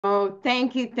Oh,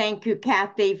 thank you,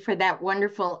 Kathy, for that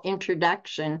wonderful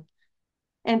introduction.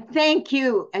 And thank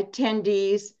you,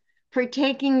 attendees, for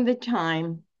taking the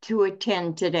time to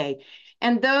attend today.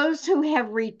 And those who have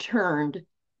returned,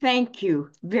 thank you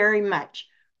very much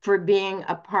for being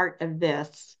a part of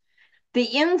this. The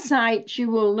insights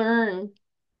you will learn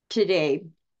today,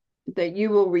 that you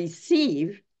will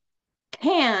receive,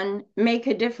 can make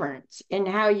a difference in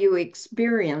how you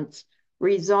experience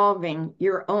resolving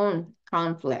your own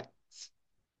conflicts.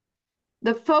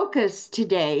 The focus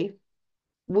today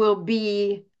will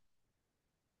be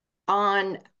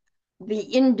on the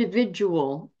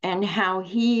individual and how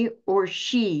he or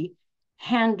she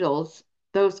handles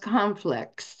those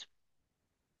conflicts.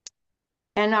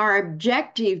 And our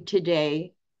objective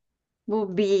today will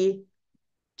be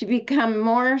to become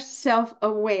more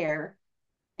self-aware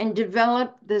and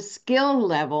develop the skill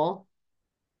level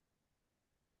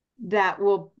that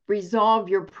will resolve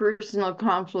your personal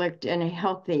conflict in a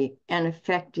healthy and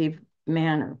effective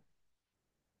manner.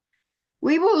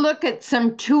 We will look at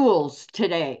some tools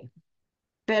today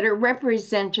that are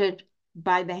represented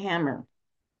by the hammer.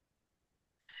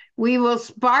 We will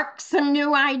spark some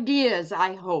new ideas,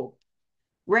 I hope,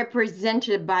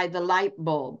 represented by the light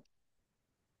bulb.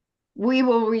 We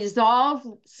will resolve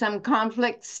some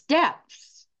conflict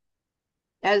steps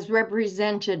as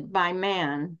represented by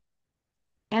man.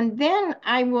 And then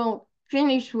I will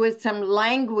finish with some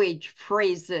language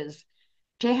phrases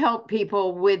to help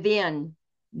people within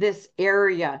this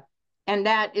area, and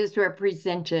that is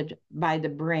represented by the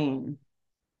brain.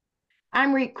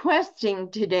 I'm requesting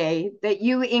today that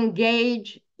you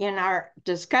engage in our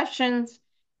discussions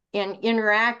and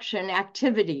interaction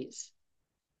activities.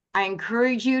 I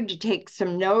encourage you to take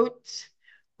some notes,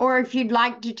 or if you'd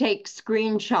like to take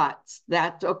screenshots,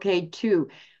 that's okay too.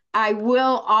 I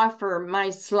will offer my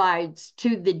slides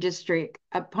to the district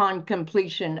upon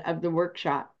completion of the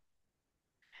workshop.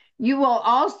 You will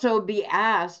also be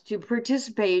asked to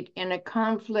participate in a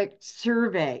conflict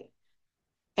survey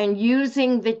and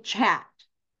using the chat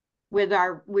with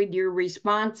your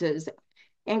responses.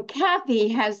 And Kathy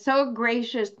has so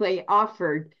graciously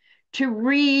offered to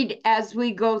read as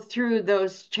we go through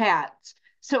those chats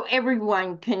so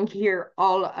everyone can hear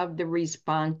all of the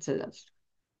responses.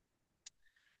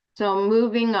 So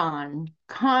moving on,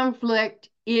 conflict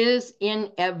is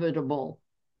inevitable.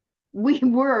 We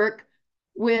work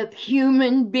with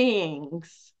human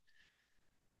beings.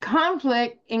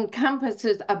 Conflict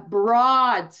encompasses a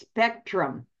broad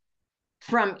spectrum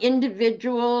from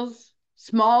individuals,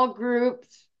 small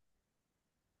groups,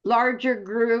 larger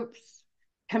groups,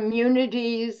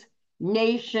 communities,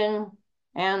 nation,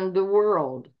 and the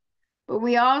world. But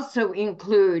we also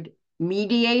include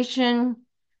mediation,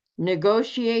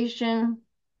 negotiation.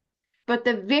 But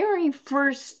the very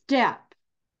first step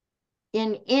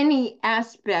in any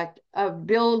aspect of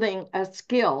building a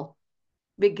skill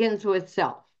begins with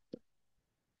self.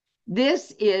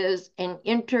 This is an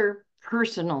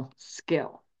interpersonal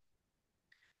skill.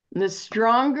 The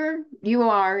stronger you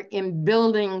are in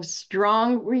building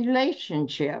strong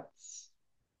relationships,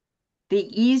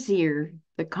 the easier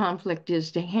the conflict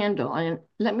is to handle. And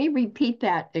let me repeat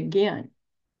that again.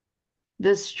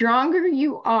 The stronger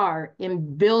you are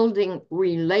in building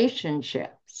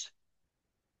relationships,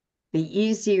 the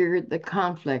easier the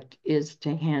conflict is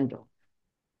to handle.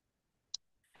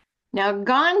 Now,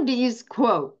 Gandhi's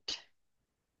quote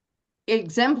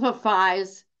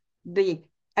exemplifies the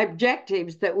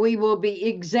objectives that we will be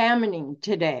examining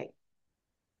today.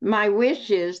 My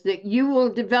wish is that you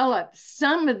will develop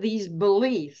some of these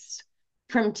beliefs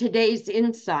from today's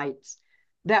insights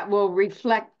that will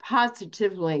reflect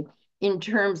positively in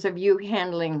terms of you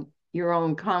handling your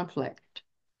own conflict.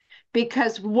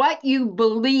 Because what you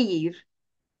believe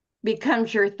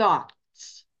becomes your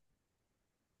thoughts.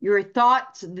 Your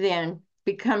thoughts then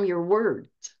become your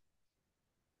words.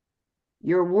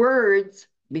 Your words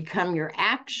become your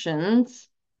actions.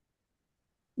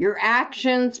 Your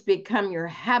actions become your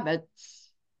habits.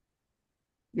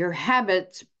 Your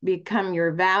habits become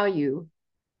your value.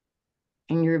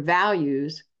 And your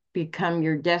values become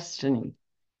your destiny.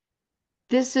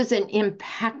 This is an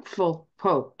impactful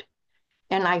quote.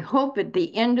 And I hope at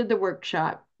the end of the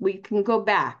workshop, we can go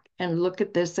back and look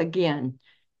at this again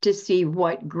to see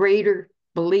what greater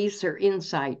beliefs or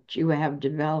insights you have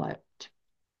developed.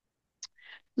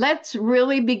 Let's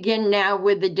really begin now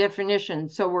with the definition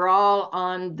so we're all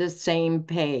on the same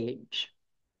page.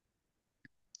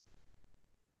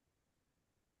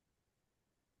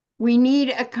 We need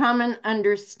a common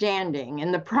understanding,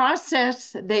 and the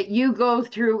process that you go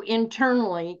through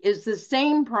internally is the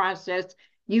same process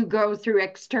you go through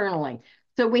externally.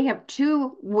 So we have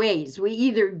two ways. We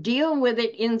either deal with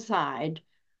it inside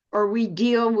or we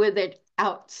deal with it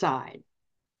outside.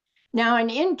 Now,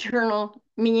 an internal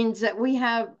means that we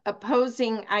have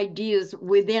opposing ideas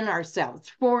within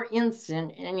ourselves. For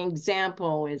instance, an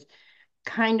example is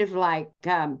kind of like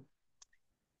you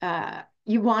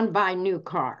want to buy a new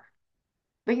car,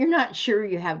 but you're not sure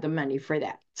you have the money for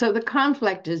that. So the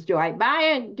conflict is, do I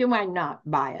buy it? Do I not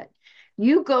buy it?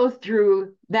 You go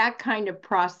through that kind of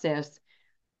process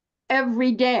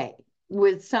every day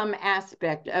with some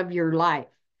aspect of your life.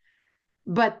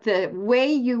 But the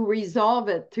way you resolve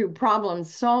it through problem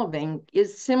solving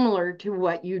is similar to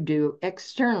what you do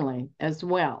externally as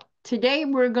well. Today,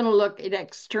 we're going to look at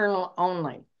external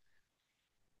only.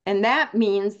 And that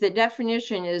means the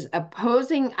definition is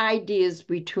opposing ideas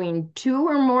between two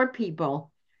or more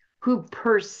people who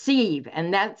perceive,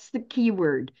 and that's the key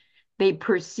word, they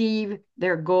perceive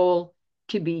their goal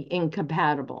to be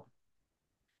incompatible.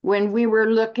 When we were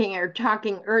looking or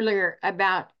talking earlier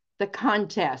about the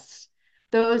contests,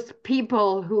 those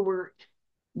people who were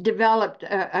developed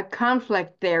a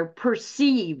conflict there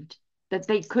perceived that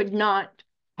they could not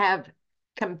have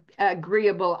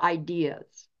agreeable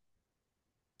ideas.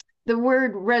 The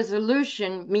word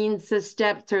resolution means the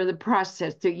steps or the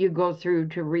process that you go through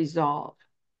to resolve.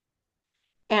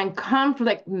 And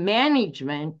conflict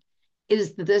management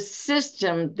is the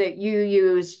system that you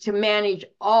use to manage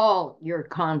all your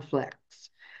conflicts.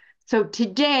 So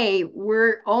today,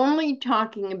 we're only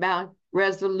talking about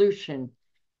resolution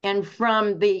and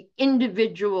from the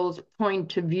individual's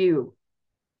point of view.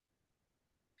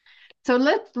 So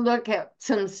let's look at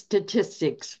some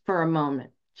statistics for a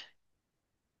moment.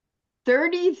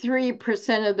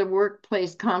 33% of the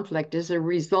workplace conflict is a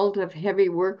result of heavy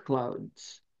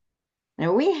workloads.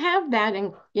 Now, we have that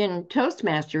in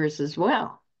Toastmasters as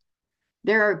well.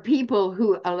 There are people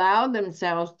who allow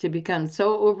themselves to become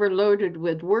so overloaded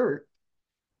with work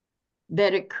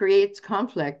that it creates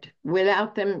conflict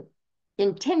without them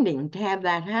intending to have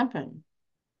that happen.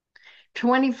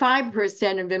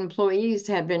 25% of employees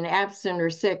have been absent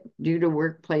or sick due to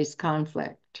workplace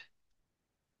conflict.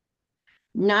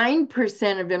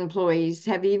 9% of employees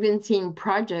have even seen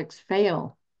projects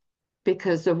fail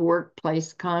because of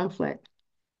workplace conflict.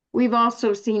 We've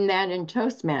also seen that in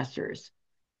Toastmasters.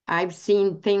 I've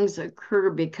seen things occur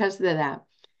because of that.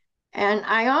 And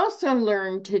I also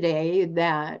learned today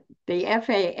that the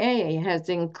FAA has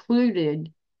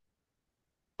included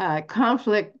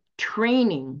conflict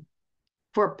training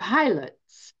for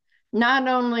pilots, not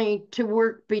only to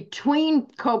work between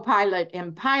co-pilot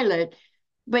and pilot,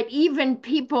 but even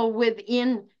people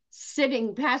within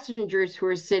sitting passengers who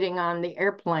are sitting on the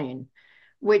airplane,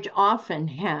 which often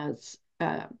has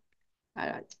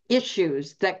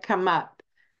issues that come up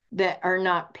that are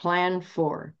not planned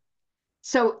for.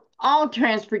 So all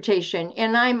transportation,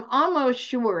 and I'm almost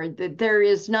sure that there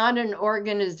is not an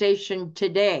organization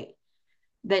today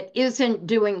that isn't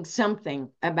doing something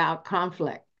about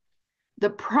conflict. The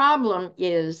problem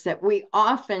is that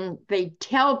they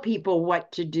tell people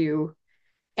what to do,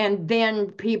 and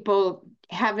then people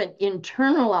haven't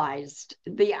internalized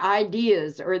the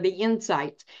ideas or the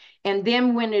insights. And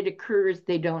then when it occurs,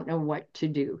 they don't know what to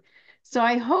do. So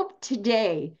I hope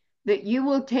today that you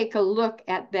will take a look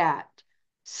at that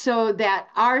so that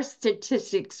our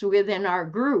statistics within our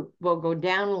group will go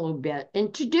down a little bit.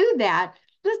 And to do that,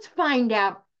 let's find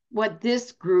out what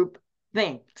this group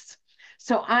thinks.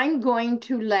 So I'm going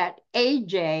to let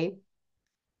AJ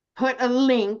put a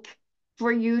link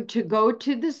for you to go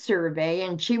to the survey,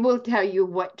 and she will tell you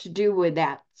what to do with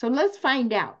that. So let's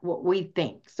find out what we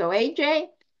think. So AJ,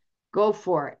 go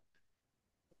for it.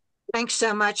 Thanks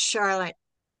so much, Charlotte.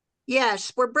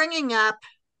 Yes, we're bringing up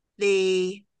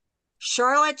the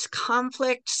Charlotte's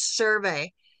Conflict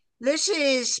Survey. This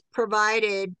is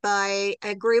provided by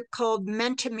a group called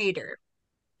Mentimeter.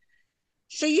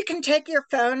 So you can take your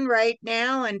phone right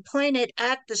now and point it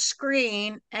at the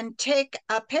screen and take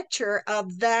a picture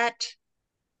of that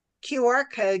QR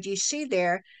code you see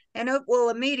there, and it will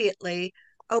immediately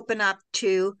open up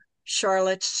to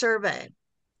Charlotte's survey.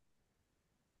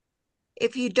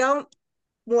 If you don't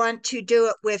want to do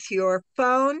it with your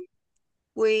phone,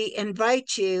 we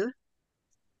invite you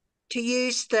to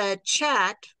use the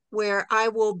chat where I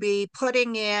will be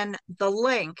putting in the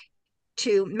link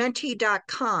to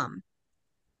menti.com.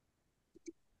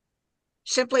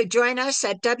 Simply join us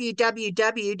at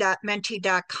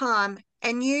www.menti.com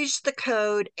and use the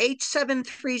code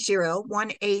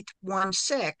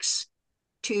 8730-1816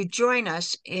 to join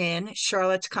us in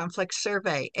Charlotte's Conflict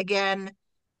Survey. Again,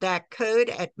 that code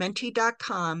at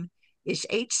menti.com is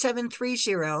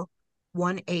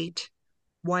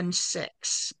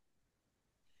 8730-1816.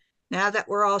 Now that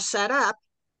we're all set up,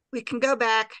 we can go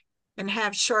back and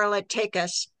have Charlotte take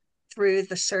us through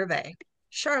the survey.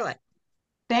 Charlotte.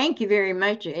 Thank you very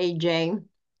much, AJ.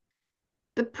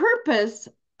 The purpose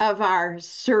of our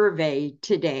survey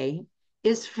today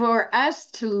is for us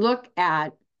to look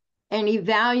at and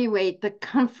evaluate the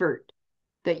comfort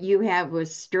that you have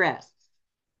with stress.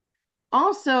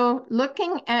 Also,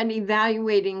 looking at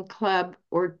evaluating club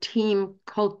or team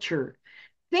culture.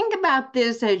 Think about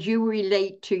this as you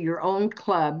relate to your own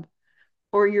club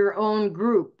or your own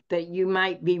group that you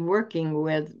might be working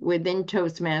with within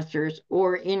Toastmasters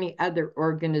or any other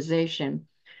organization.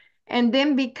 And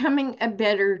then becoming a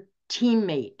better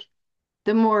teammate.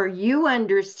 The more you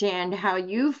understand how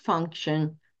you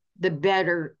function, the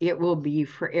better it will be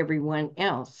for everyone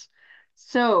else.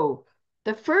 So,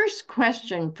 the first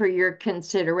question for your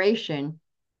consideration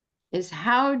is,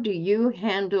 how do you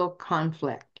handle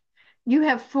conflict? You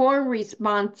have 4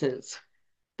 responses.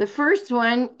 The first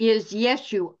one is,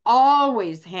 yes, you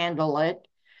always handle it.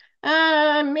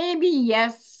 Maybe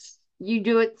yes, you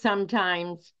do it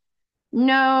sometimes.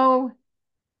 No,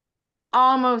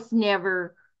 almost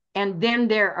never. And then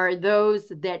there are those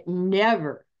that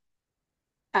never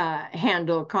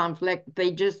handle conflict.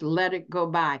 They just let it go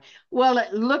by. Well,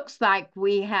 it looks like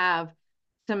we have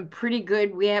some pretty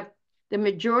good, the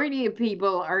majority of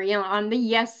people are on the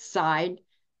yes side.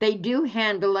 They do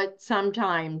handle it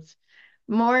sometimes.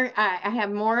 I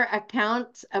have more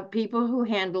accounts of people who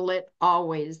handle it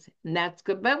always, and that's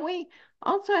good. But we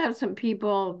also have some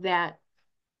people that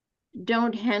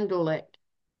don't handle it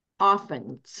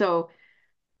often. So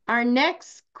our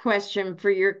next question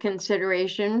for your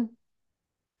consideration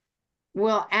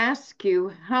will ask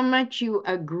you how much you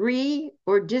agree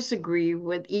or disagree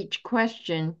with each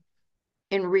question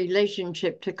in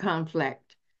relationship to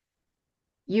conflict.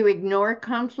 You ignore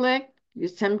conflict,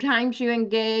 sometimes you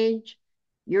engage,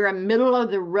 you're a middle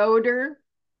of the roader,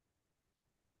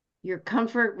 your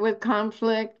comfort with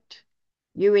conflict,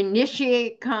 you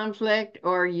initiate conflict,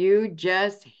 or you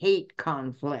just hate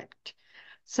conflict.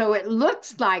 So it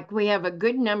looks like we have a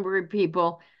good number of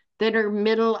people that are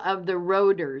middle of the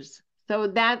roaders. So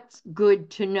that's good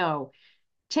to know.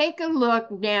 Take a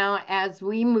look now as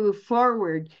we move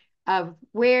forward of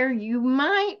where you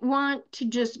might want to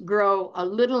just grow a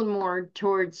little more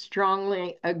towards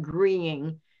strongly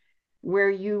agreeing, where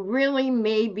you really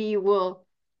maybe will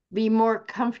be more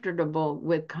comfortable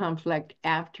with conflict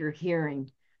after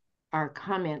hearing our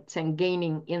comments and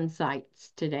gaining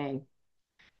insights today.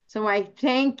 So I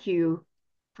thank you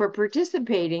for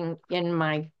participating in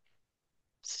my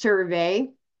survey.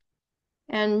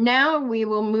 And now we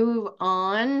will move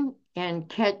on and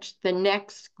catch the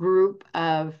next group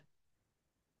of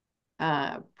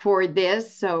for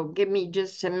this. So give me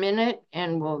just a minute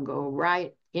and we'll go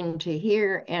right into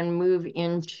here and move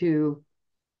into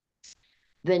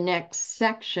the next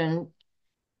section.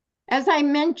 As I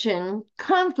mentioned,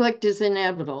 conflict is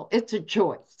inevitable. It's a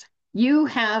choice. You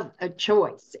have a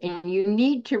choice, and you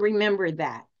need to remember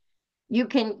that. You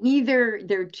can either,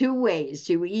 there are 2 ways.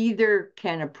 You either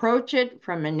can approach it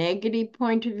from a negative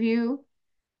point of view,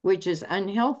 which is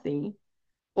unhealthy,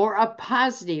 or a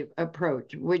positive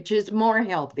approach, which is more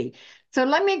healthy. So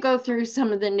let me go through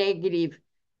some of the negative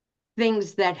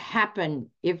things that happen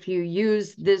if you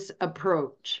use this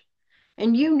approach.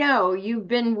 And you know, you've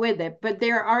been with it, but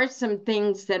there are some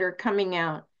things that are coming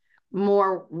out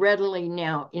more readily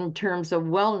now in terms of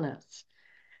wellness.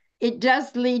 It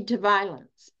does lead to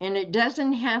violence, and it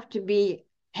doesn't have to be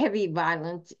heavy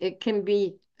violence. It can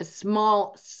be a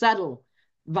small, subtle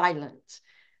violence.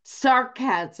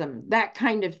 Sarcasm, that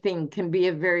kind of thing can be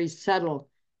a very subtle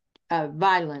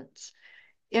violence.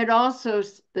 It also,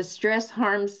 the stress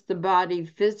harms the body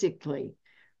physically.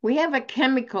 We have a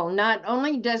chemical, not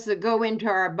only does it go into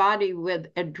our body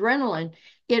with adrenaline,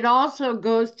 it also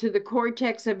goes to the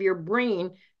cortex of your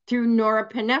brain through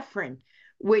norepinephrine,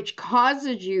 which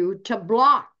causes you to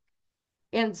block.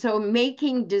 And so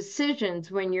making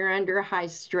decisions when you're under high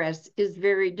stress is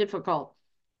very difficult.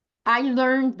 I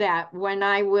learned that when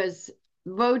I was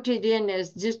voted in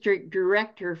as district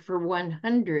director for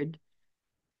 100.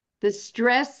 The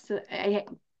stress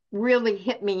really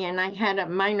hit me, and I had a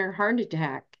minor heart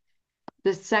attack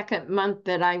the second month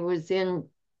that I was in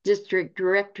district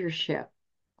directorship.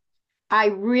 I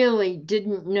really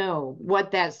didn't know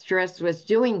what that stress was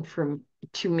doing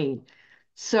to me.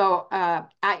 So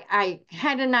I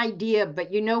had an idea,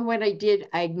 but you know what I did?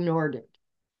 I ignored it.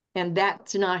 And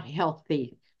that's not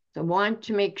healthy. So I want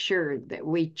to make sure that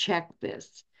we check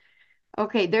this.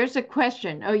 Okay, there's a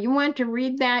question. Oh, you want to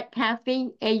read that,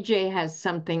 Kathy? AJ has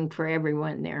something for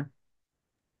everyone there.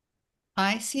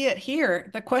 I see it here.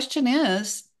 The question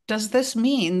is, Does this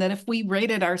mean that if we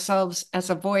rated ourselves as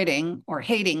avoiding or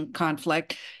hating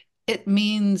conflict, it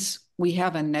means we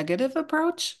have a negative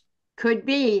approach? Could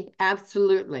be,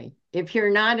 absolutely. If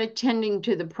you're not attending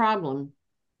to the problem,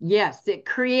 yes, it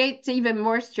creates even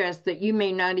more stress that you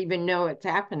may not even know it's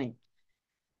happening.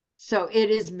 So it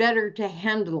is better to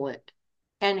handle it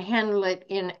and handle it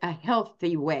in a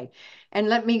healthy way. And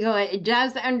let me go, it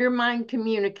does undermine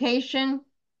communication,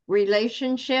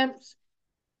 relationships,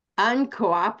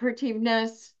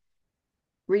 uncooperativeness,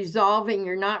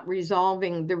 you're not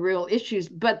resolving the real issues.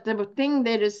 But the thing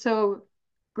that is so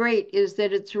great is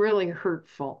that it's really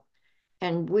hurtful.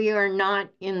 And we are not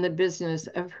in the business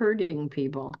of hurting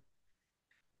people.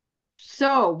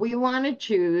 So we want to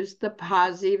choose the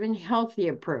positive and healthy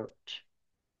approach.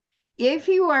 If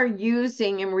you are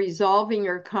using and resolving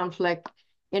your conflict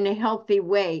in a healthy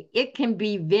way, it can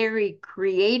be very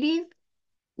creative,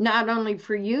 not only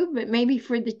for you, but maybe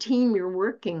for the team you're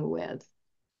working with.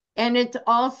 And it's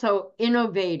also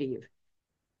innovative.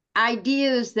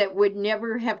 Ideas that would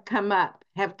never have come up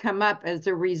as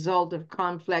a result of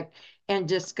conflict and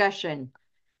discussion.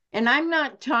 And I'm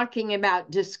not talking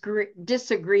about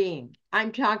disagreeing.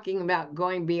 I'm talking about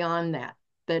going beyond that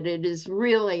it is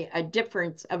really a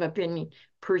difference of opinion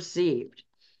perceived.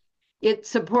 It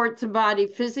supports the body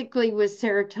physically with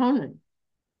serotonin.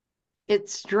 It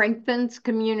strengthens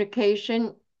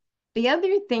communication. The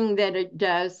other thing that it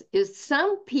does is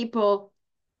some people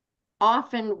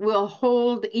often will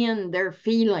hold in their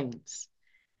feelings.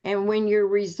 And when you're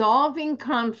resolving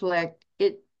conflict,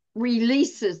 it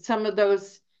releases some of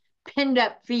those pinned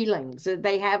up feelings that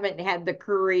they haven't had the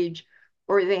courage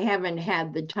or they haven't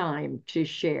had the time to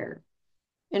share.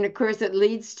 And of course, it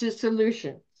leads to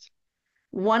solutions.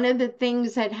 One of the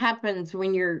things that happens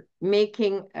when you're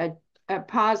making a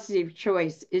positive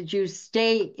choice is you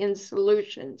stay in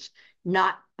solutions,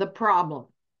 not the problem.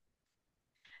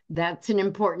 That's an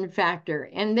important factor.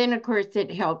 And then, of course,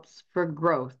 it helps for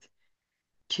growth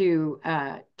to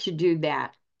do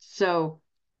that. So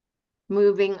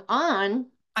moving on.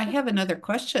 I have another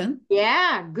question.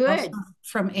 Yeah, good.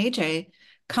 From AJ.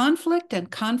 Conflict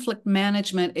and conflict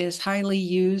management is highly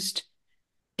used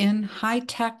in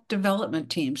high-tech development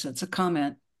teams. That's a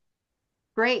comment.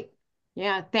 Great.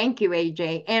 Yeah, thank you,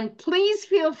 AJ. And please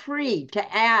feel free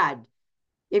to add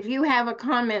if you have a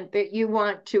comment that you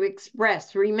want to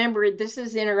express. Remember, this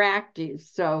is interactive,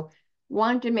 so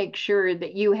want to make sure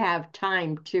that you have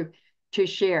time to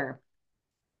share.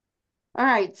 All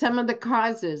right, some of the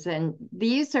causes, and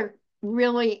these are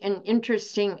really an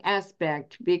interesting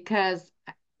aspect because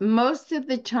most of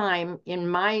the time, in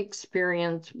my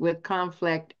experience with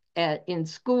conflict in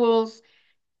schools,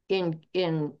 in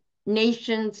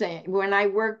nations, when I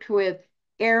worked with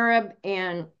Arab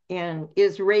and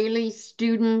Israeli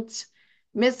students,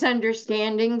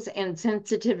 misunderstandings and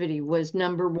sensitivity was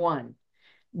number one.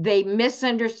 They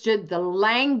misunderstood the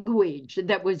language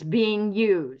that was being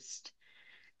used.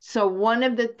 So one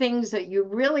of the things that you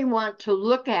really want to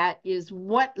look at is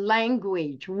what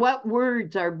language, what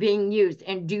words are being used.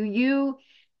 And do you,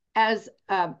 as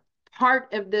a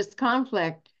part of this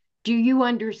conflict, do you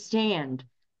understand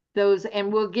those?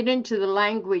 And we'll get into the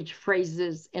language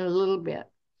phrases in a little bit.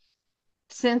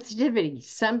 Sensitivity.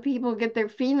 Some people get their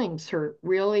feelings hurt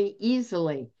really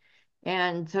easily.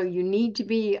 And so you need to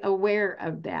be aware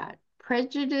of that.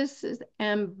 Prejudices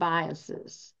and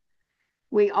biases.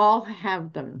 We all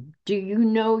have them. Do you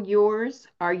know yours?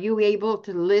 Are you able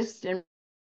to list and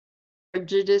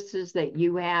prejudices that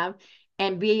you have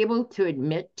and be able to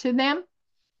admit to them?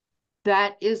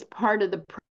 That is part of the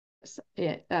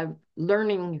process of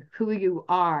learning who you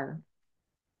are.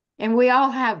 And we all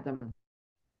have them.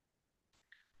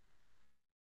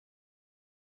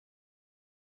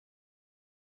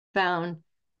 Found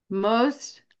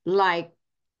most likely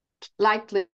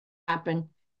to happen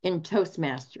in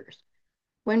Toastmasters.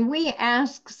 When we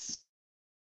ask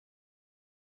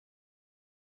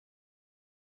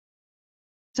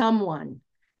someone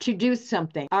to do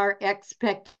something, our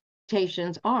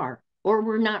expectations are, or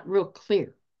we're not real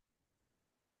clear.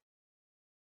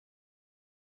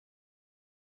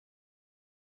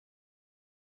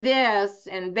 This,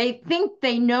 and they think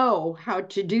they know how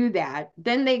to do that.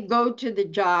 Then they go to the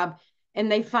job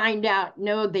and they find out,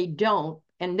 no, they don't.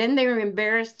 And then they're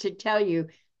embarrassed to tell you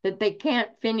that they can't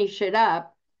finish it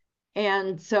up.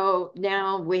 And so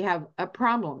now we have a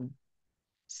problem.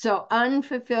 So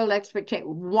unfulfilled expectation.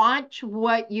 Watch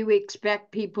what you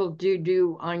expect people to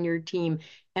do on your team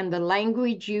and the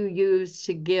language you use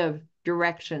to give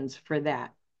directions for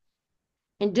that.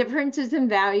 And differences in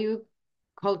value,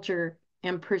 culture,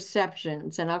 and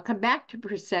perceptions. And I'll come back to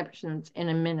perceptions in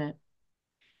a minute.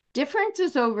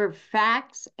 Differences over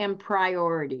facts and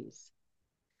priorities.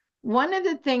 One of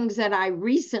the things that I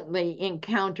recently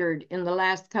encountered in the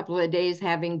last couple of days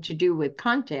having to do with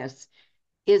contests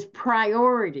is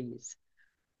priorities.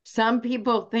 Some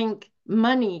people think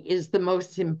money is the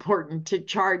most important to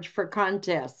charge for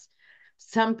contests.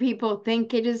 Some people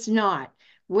think it is not.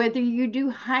 Whether you do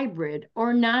hybrid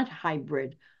or not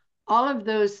hybrid, all of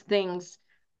those things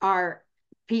are,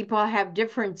 people have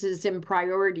differences in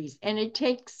priorities, and it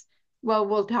takes, well,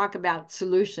 we'll talk about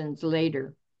solutions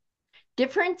later.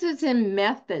 Differences in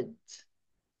methods,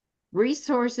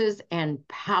 resources, and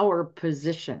power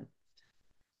positions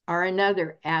are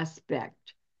another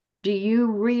aspect. Do you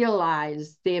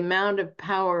realize the amount of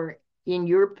power in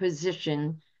your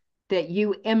position that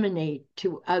you emanate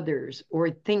to others or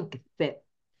think that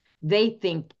they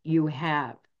think you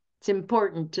have? It's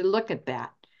important to look at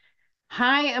that.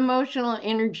 High emotional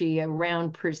energy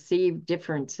around perceived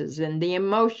differences, and the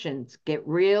emotions get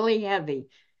really heavy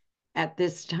at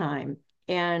this time.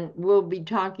 And we'll be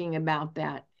talking about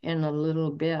that in a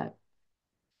little bit.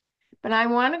 But I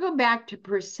want to go back to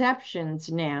perceptions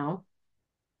now,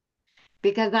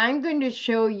 because I'm going to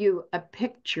show you a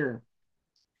picture.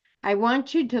 I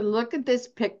want you to look at this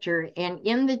picture, and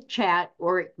in the chat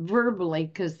or verbally,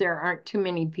 because there aren't too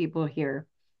many people here,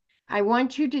 I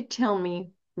want you to tell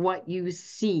me what you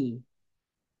see.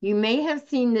 You may have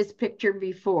seen this picture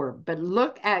before, but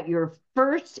look at your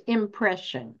first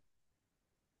impression.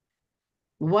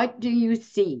 What do you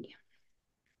see?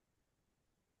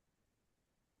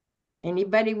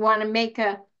 Anybody want to make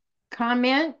a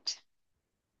comment?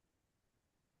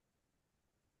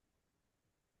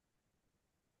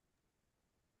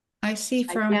 I see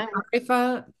from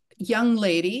Arifa, young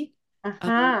lady,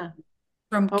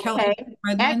 from Kelly Okay,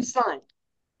 Redmond. excellent.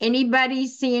 Anybody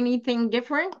see anything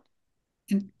different?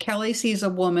 And Kelly sees a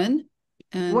woman.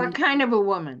 And What kind of a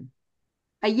woman?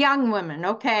 A young woman.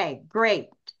 Okay, great.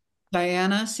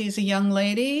 Diana sees a young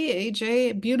lady, AJ,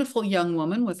 a beautiful young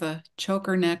woman with a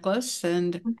choker necklace.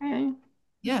 And Okay.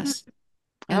 yes.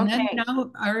 And then Okay.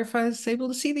 now Arifa is able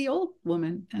to see the old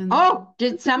woman. And Oh,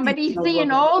 did somebody see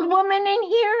an old woman in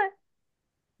here?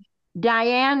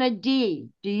 Diana D,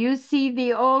 do you see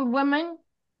the old woman?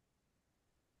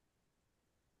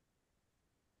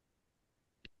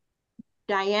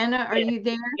 Diana, are you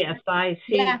there? Yes, I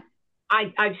see. Yeah.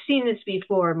 I've seen this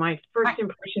before. My first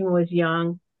impression was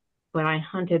young, but I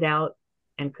hunted out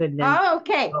and could then. Oh,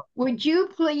 okay. Would you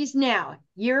please now,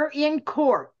 you're in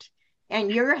court and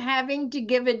you're having to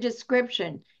give a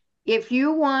description. If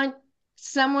you want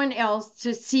someone else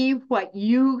to see what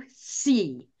you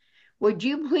see, would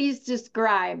you please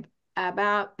describe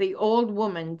about the old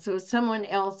woman so someone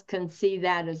else can see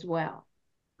that as well?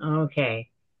 Okay.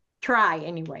 Try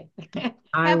anyway.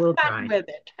 I will try with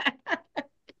it.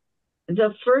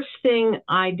 The first thing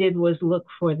I did was look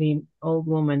for the old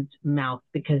woman's mouth,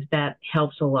 because that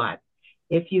helps a lot.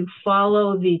 If you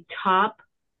follow the top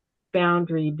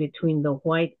boundary between the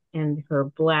white and her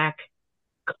black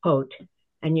coat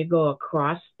and you go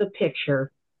across the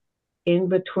picture, in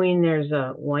between there's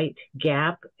a white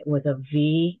gap with a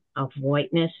V of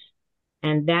whiteness,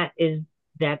 and that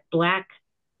black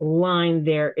line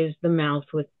there is the mouth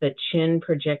with the chin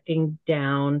projecting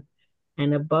down,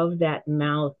 and above that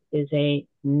mouth is a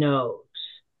nose.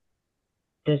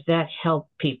 Does that help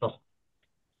people?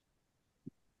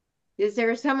 Is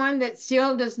there someone that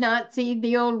still does not see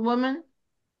the old woman?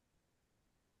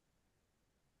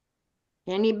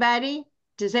 Anybody?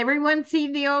 Does everyone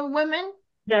see the old woman?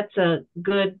 That's a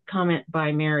good comment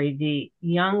by Mary. The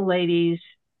young lady's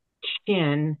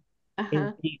chin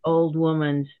is the old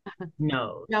woman's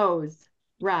nose. Nose,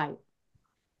 right.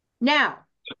 Now,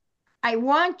 I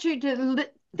want you to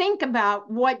think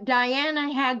about what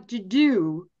Diana had to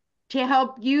do to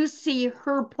help you see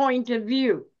her point of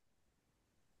view.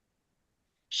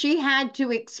 She had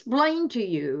to explain to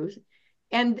you,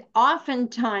 and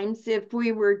oftentimes if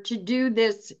we were to do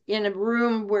this in a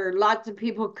room where lots of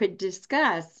people could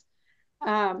discuss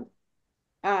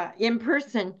in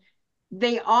person,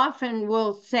 they often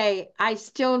will say, I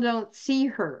still don't see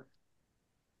her.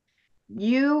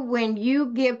 When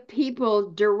you give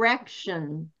people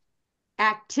direction,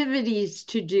 activities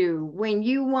to do, when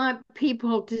you want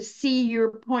people to see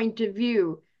your point of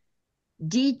view,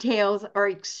 details are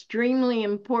extremely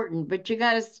important, but you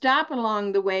got to stop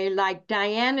along the way like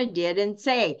Diana did and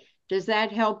say, does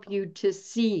that help you to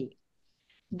see?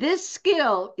 This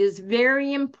skill is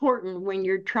very important when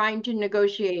you're trying to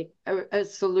negotiate a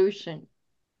solution,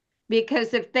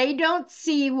 because if they don't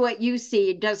see what you see,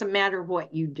 it doesn't matter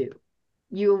what you do.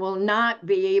 You will not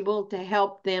be able to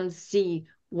help them see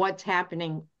what's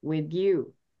happening with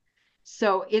you.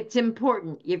 So it's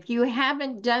important. If you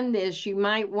haven't done this, you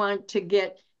might want to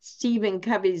get Stephen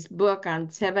Covey's book on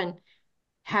 7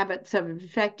 Habits of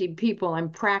Effective People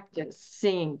and practice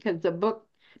seeing, because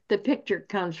the picture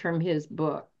comes from his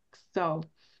book. So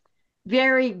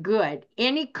very good.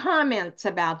 Any comments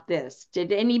about this?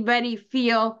 Did anybody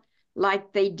feel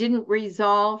like they didn't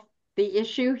resolve the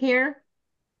issue here?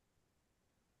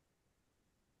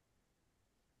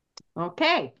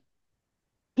 Okay.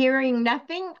 Hearing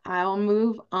nothing, I'll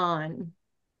move on.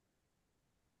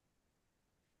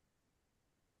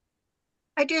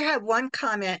 I do have one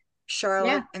comment,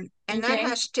 Charlotte, Yeah. and that Okay.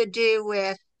 has to do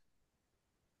with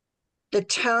the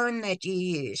tone that you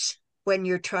use when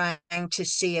you're trying to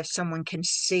see if someone can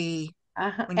see,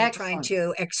 when you're trying Excellent.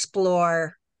 to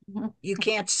explore. Mhm. You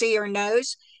can't see her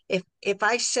nose. If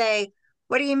I say,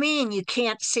 what do you mean you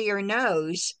can't see her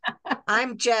nose?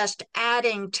 I'm just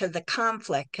adding to the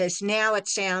conflict because now it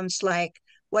sounds like,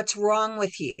 what's wrong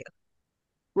with you?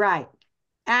 Right.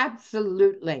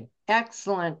 Absolutely.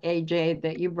 Excellent, AJ,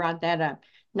 that you brought that up.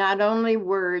 Not only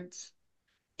words,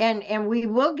 and we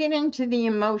will get into the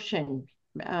emotion.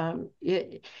 And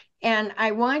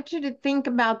I want you to think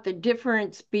about the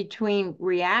difference between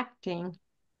reacting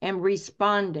and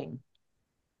responding.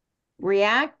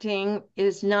 Reacting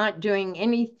is not doing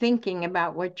any thinking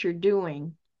about what you're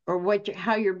doing or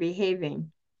how you're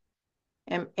behaving.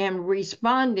 And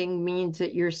responding means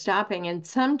that you're stopping. And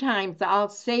sometimes I'll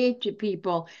say to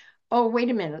people, oh, wait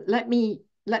a minute, let me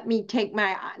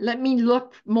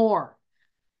look more.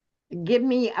 Give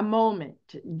me a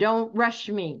moment. Don't rush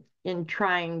me in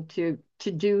trying to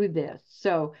do this.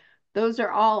 So those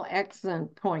are all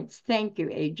excellent points. Thank you,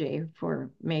 AJ, for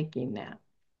making that.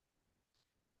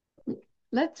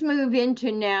 Let's move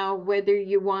into now whether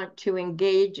you want to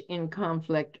engage in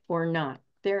conflict or not.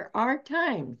 There are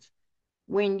times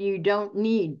when you don't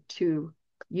need to,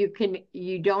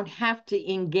 you don't have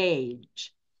to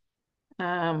engage.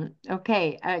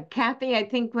 Okay, Kathy, I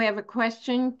think we have a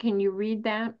question. Can you read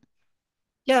that?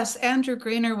 Yes, Andrew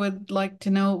Greener would like to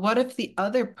know, what if the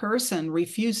other person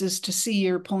refuses to see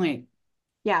your point?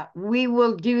 Yeah, we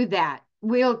will do that.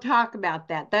 We'll talk about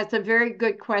that. That's a very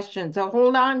good question. So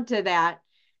hold on to that,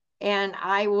 and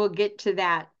I will get to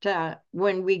that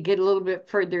when we get a little bit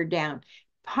further down.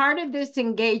 Part of this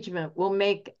engagement will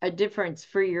make a difference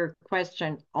for your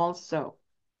question also.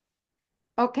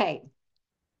 Okay,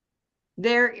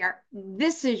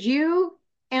 this is you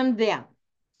and them.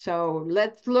 So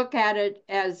let's look at it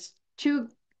as two,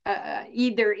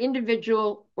 either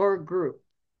individual or group.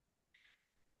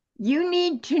 You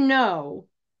need to know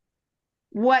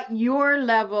what your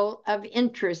level of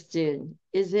interest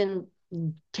is in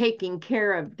taking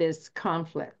care of this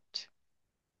conflict.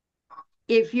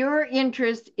 If your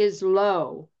interest is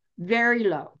low, very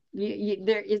low,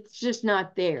 it's just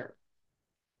not there,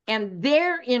 and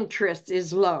their interest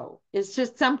is low, it's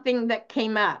just something that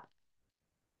came up,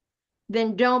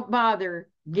 then don't bother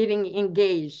getting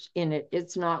engaged in it.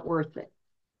 It's not worth it.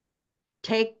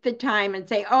 Take the time and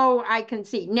say, oh, I can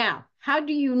see. Now, how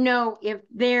do you know if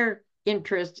their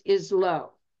interest is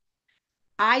low?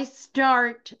 I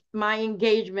start my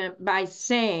engagement by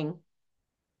saying,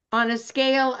 on a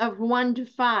scale of 1 to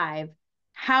 5,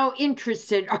 how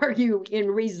interested are you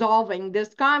in resolving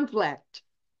this conflict?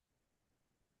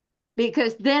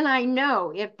 Because then I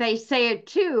know if they say a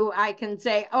 2, I can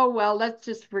say, oh, well, let's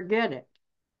just forget it.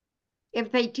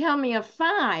 If they tell me a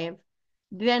 5,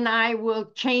 then I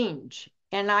will change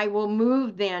and I will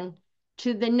move then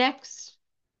to the next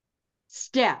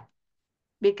step,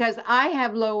 because I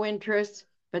have low interest,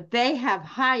 but they have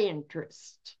high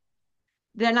interest.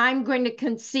 Then I'm going to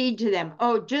concede to them.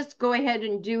 Oh, just go ahead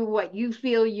and do what you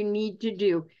feel you need to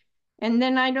do. And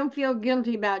then I don't feel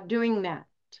guilty about doing that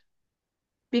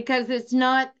because it's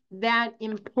not that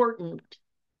important,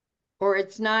 or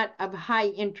it's not of high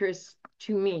interest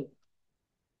to me.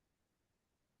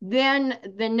 Then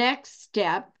the next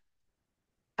step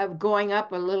of going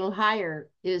up a little higher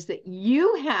is that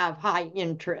you have high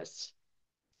interest.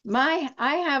 I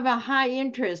have a high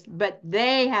interest, but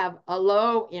they have a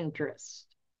low interest.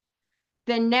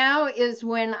 Then now is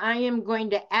when I am going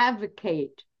to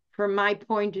advocate for my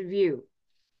point of view.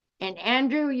 And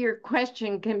Andrew, your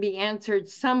question can be answered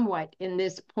somewhat in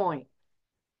this point.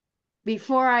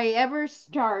 Before I ever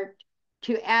start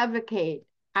to advocate,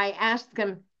 I ask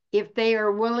them if they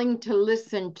are willing to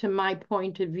listen to my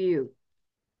point of view.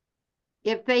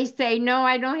 If they say, no,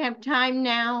 I don't have time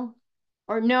now,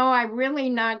 or no, I'm really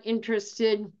not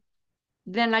interested,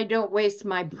 then I don't waste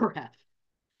my breath,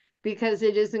 because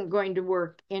it isn't going to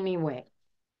work anyway.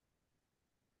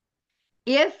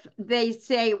 if they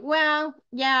say, well,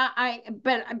 yeah,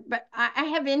 but I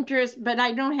have interest, but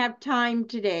I don't have time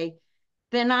today,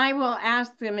 then I will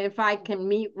ask them if I can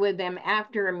meet with them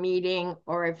after a meeting,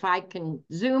 or if I can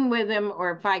Zoom with them,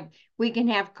 or if we can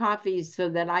have coffee so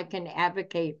that I can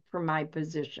advocate for my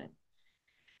position.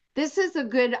 This is a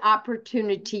good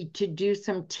opportunity to do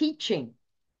some teaching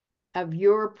of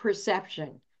your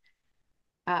perception.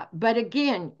 But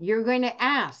again, you're going to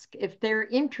ask if they're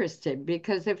interested,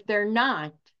 because if they're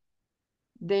not,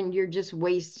 then you're just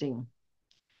wasting.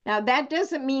 Now, that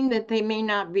doesn't mean that they may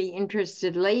not be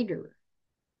interested later.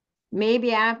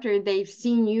 Maybe after they've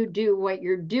seen you do what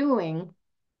you're doing,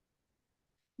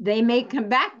 they may come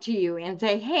back to you and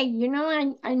say, hey, you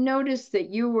know, I noticed that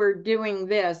you were doing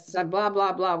this, blah,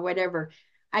 blah, blah, whatever.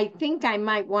 I think I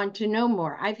might want to know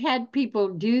more. I've had people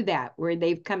do that where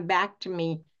they've come back to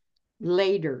me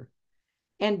later,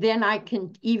 and then I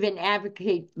can even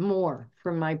advocate more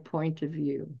from my point of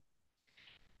view.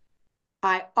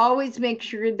 I always make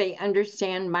sure they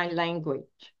understand my language.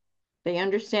 They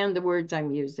understand the words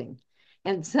I'm using.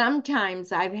 And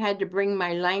sometimes I've had to bring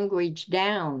my language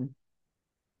down.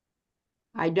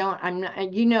 I'm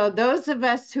not, you know, those of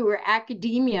us who are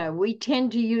academia, we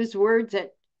tend to use words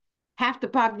that half the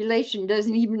population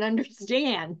doesn't even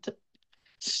understand.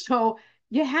 So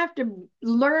you have to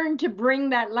learn to bring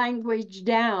that language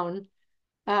down,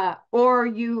 or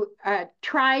you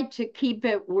try to keep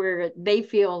it where they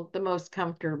feel the most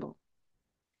comfortable.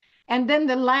 And then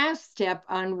the last step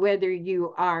on whether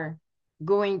you are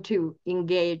going to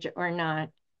engage or not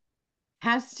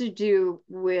has to do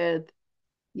with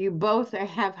you both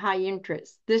have high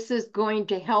interest. This is going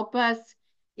to help us.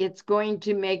 It's going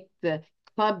to make the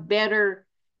club better.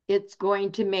 It's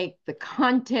going to make the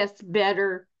contest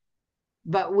better.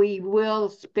 But we will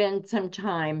spend some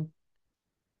time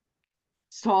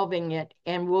solving it,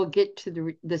 and we'll get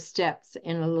to the steps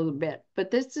in a little bit. But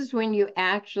this is when you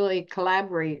actually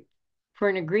collaborate for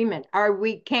an agreement.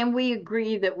 Can we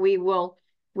agree that we will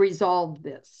resolve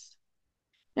this?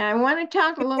 Now, I want to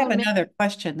talk a little bit. Another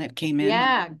question that came in.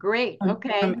 Yeah, great.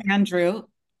 Okay. From Andrew.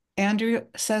 Andrew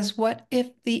says, what if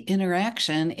the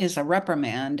interaction is a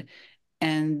reprimand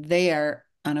and they are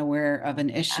unaware of an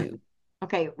issue?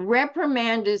 Okay,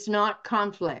 reprimand is not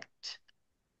conflict.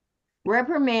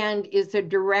 Reprimand is a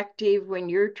directive when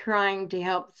you're trying to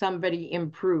help somebody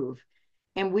improve.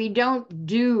 And we don't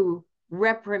do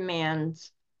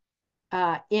reprimands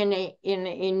in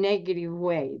a negative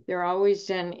way. They're always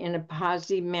done in a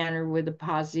positive manner with a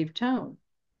positive tone.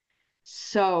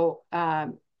 So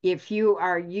if you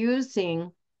are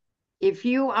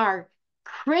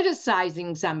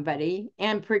criticizing somebody,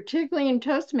 and particularly in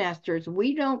Toastmasters,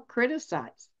 we don't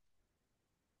criticize.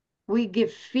 We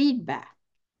give feedback,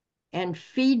 and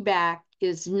feedback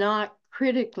is not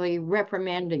critically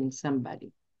reprimanding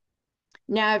somebody.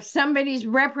 Now, if somebody's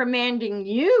reprimanding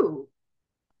you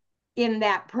in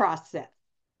that process,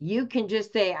 you can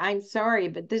just say, I'm sorry,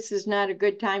 but this is not a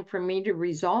good time for me to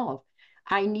resolve.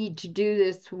 I need to do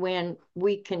this when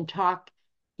we can talk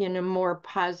in a more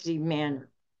positive manner.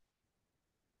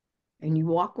 And you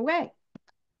walk away.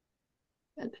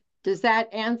 Does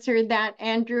that answer that,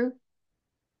 Andrew?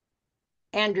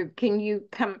 Andrew, can you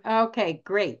come? Okay,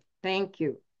 great. Thank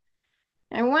you.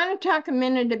 I want to talk a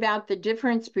minute about the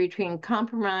difference between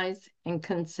compromise and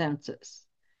consensus,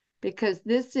 because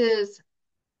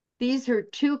these are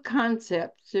two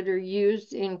concepts that are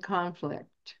used in conflict,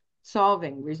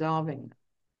 resolving.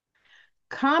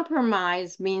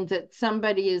 Compromise means that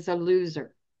somebody is a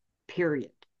loser,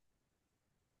 period.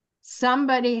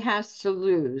 Somebody has to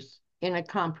lose in a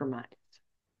compromise.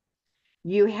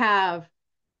 You have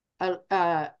if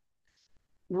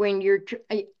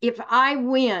I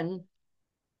win,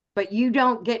 but you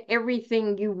don't get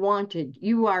everything you wanted,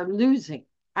 you are losing.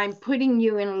 I'm putting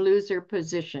you in a loser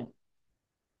position.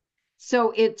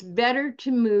 So it's better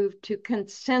to move to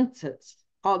consensus,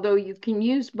 although you can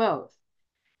use both.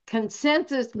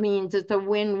 Consensus means it's a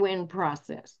win-win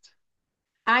process.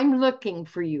 I'm looking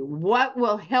for you. What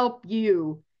will help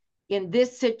you in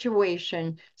this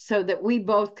situation so that we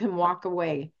both can walk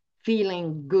away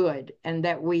feeling good and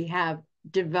that we have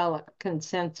developed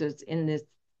consensus in this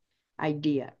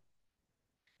idea?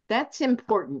 That's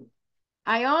important.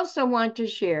 I also want to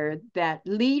share that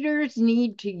leaders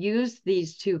need to use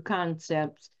these two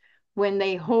concepts when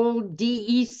they hold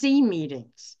DEC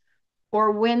meetings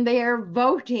or when they are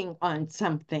voting on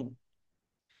something,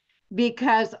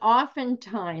 because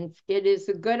oftentimes it is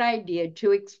a good idea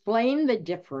to explain the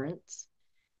difference,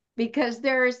 because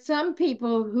there are some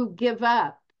people who give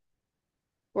up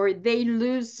or they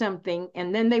lose something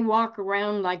and then they walk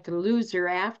around like a loser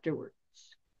afterwards.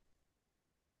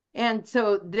 And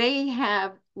so they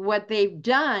have, what they've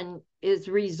done is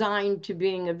resigned to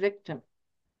being a victim.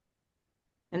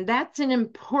 And that's an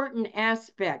important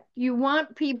aspect. You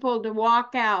want people to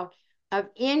walk out of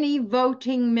any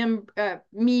voting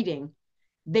meeting.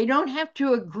 They don't have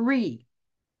to agree,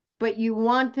 but you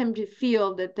want them to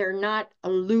feel that they're not a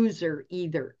loser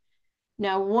either.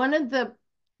 Now, one of the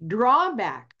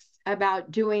drawbacks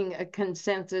about doing a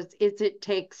consensus is it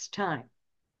takes time.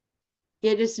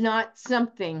 It is not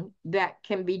something that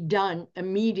can be done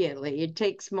immediately. It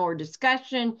takes more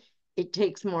discussion, it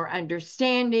takes more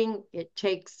understanding, it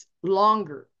takes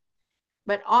longer.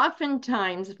 But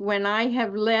oftentimes, when I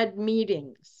have led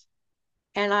meetings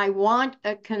and I want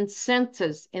a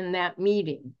consensus in that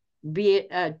meeting, be it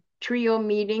a trio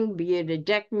meeting, be it a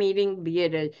deck meeting, be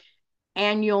it an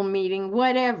annual meeting,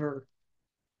 whatever,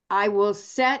 I will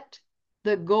set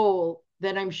the goal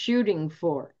that I'm shooting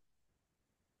for.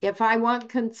 If I want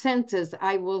consensus,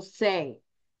 I will say,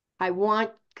 I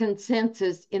want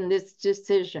consensus in this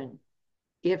decision.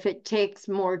 If it takes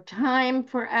more time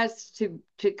for us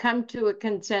to come to a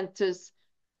consensus,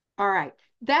 all right.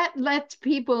 That lets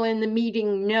people in the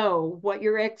meeting know what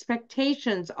your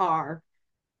expectations are,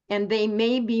 and they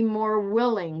may be more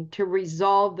willing to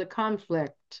resolve the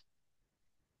conflict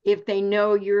if they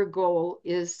know your goal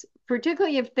is,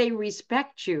 particularly if they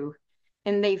respect you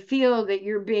and they feel that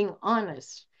you're being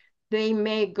honest, they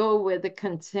may go with a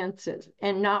consensus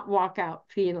and not walk out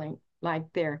feeling like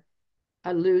they're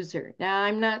a loser. Now,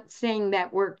 I'm not saying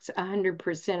that works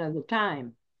 100% of the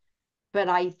time, but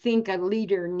I think a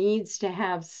leader needs to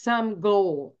have some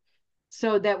goal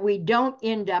so that we don't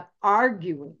end up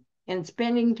arguing and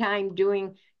spending time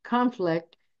doing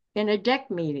conflict in a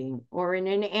deck meeting or in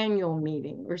an annual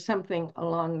meeting or something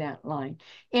along that line.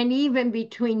 And even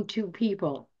between two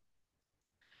people,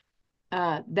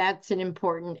 that's an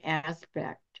important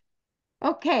aspect.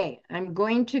 Okay, I'm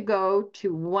going to go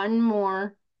to one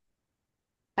more.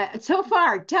 So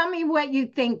far, tell me what you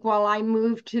think while I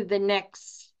move to the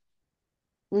next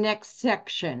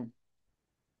section.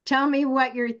 Tell me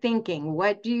what you're thinking.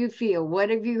 What do you feel? What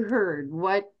have you heard?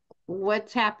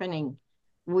 What's happening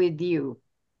with you?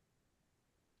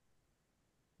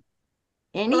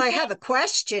 Anything? Well, I have a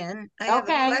question. I have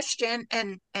a question,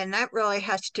 and that really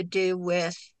has to do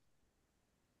with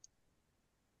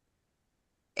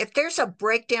if there's a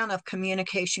breakdown of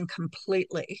communication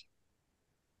completely,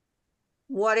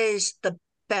 what is the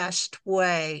best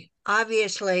way?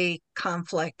 Obviously,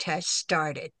 conflict has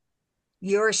started.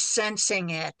 You're sensing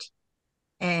it,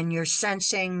 and you're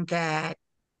sensing that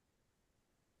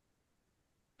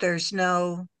there's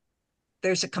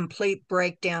a complete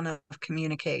breakdown of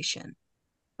communication.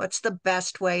 What's the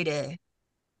best way to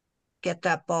get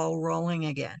that ball rolling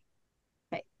again?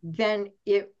 Then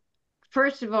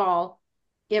first of all,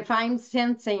 if I'm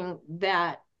sensing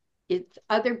that it's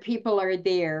other people are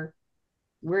there,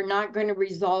 we're not going to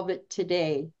resolve it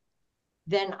today,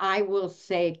 then I will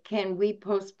say, can we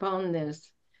postpone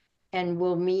this and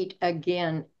we'll meet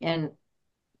again and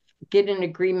get an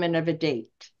agreement of a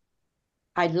date?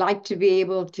 I'd like to be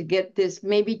able to get this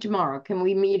maybe tomorrow. Can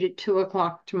we meet at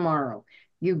 2:00 tomorrow?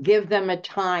 You give them a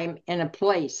time and a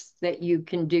place that you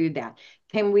can do that.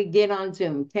 Can we get on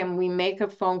Zoom? Can we make a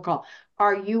phone call?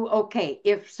 Are you okay?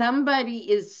 If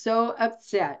somebody is so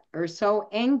upset or so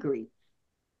angry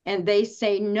and they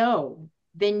say no,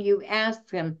 then you ask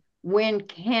them, when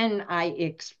can I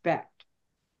expect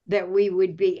that we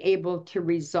would be able to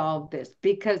resolve this?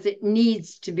 Because it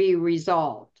needs to be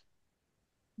resolved.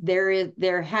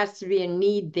 There has to be a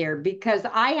need there because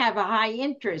I have a high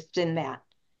interest in that.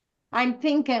 I'm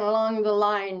thinking along the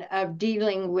line of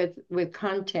dealing with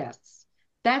contests.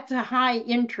 That's a high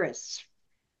interest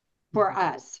for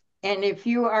us. And if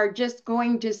you are just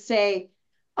going to say,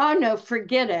 oh no,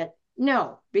 forget it.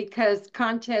 No, because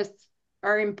contests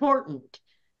are important.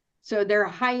 So they're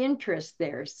high interest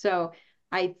there. So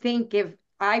I think if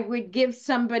I would give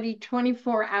somebody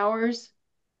 24 hours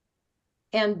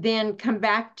and then come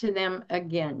back to them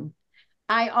again.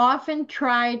 I often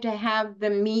try to have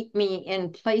them meet me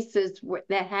in places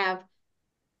that have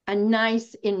a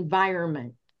nice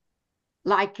environment,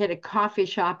 like at a coffee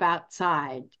shop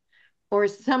outside, or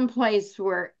someplace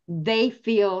where they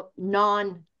feel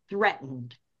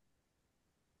non-threatened.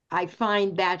 I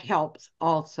find that helps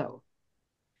also.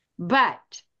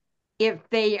 But if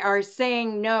they are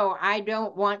saying, no, I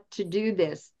don't want to do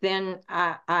this, then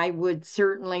I would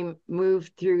certainly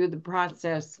move through the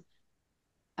process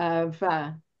of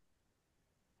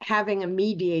having a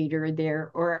mediator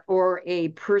there or a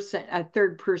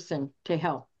third person to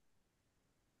help.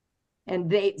 And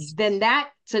then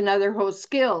that's another whole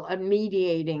skill of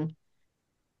mediating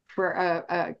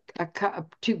for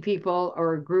two people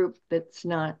or a group that's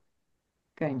not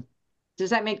going. Does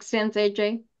that make sense,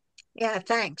 AJ? Yeah,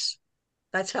 thanks.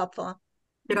 That's helpful.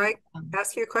 Can I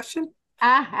ask you a question?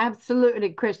 Absolutely,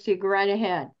 Christy, go right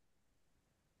ahead.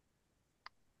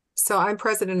 So I'm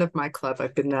president of my club.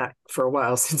 I've been that for a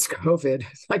while since COVID,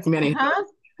 like many.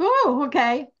 Oh,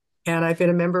 okay. And I've been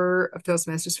a member of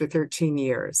Toastmasters for 13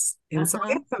 years. And so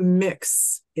I have a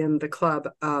mix in the club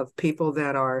of people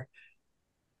that are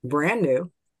brand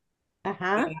new.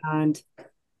 And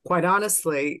quite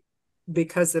honestly,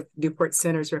 because of Newport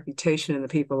Center's reputation and the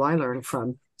people I learned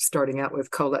from, starting out with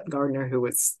Colette Gardner, who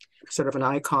was sort of an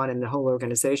icon in the whole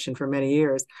organization for many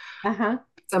years.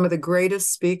 Some of the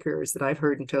greatest speakers that I've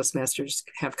heard in Toastmasters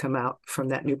have come out from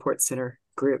that Newport Center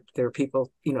group. There are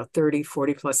people, 30,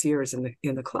 40 plus years in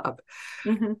the club.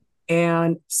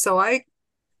 And so I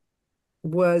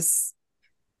was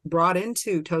brought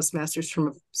into Toastmasters from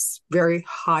a very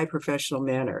high professional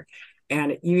manner.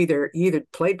 And you either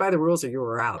played by the rules or you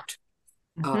were out.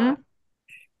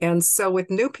 And so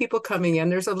with new people coming in,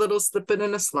 there's a little slipping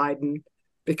and a sliding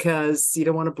because you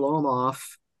don't want to blow them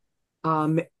off.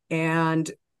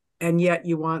 And yet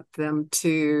you want them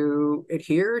to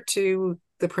adhere to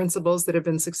the principles that have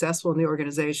been successful in the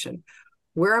organization.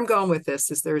 Where I'm going with this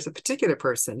is there's a particular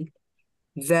person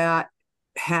that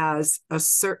has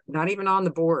not even on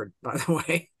the board, by the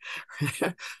way,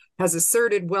 has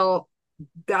asserted, well,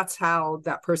 that's how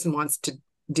that person wants to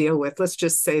deal with, let's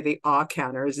just say the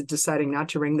counter is deciding not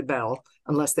to ring the bell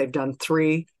unless they've done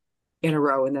 3 in a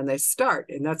row and then they start.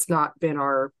 And that's not been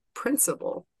our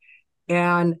principle.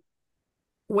 And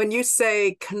when you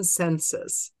say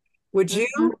consensus, would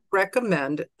you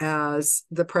recommend as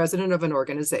the president of an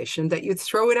organization that you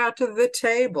throw it out to the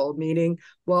table, meaning,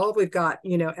 well, we've got,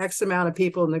 X amount of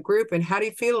people in the group, and how do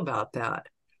you feel about that?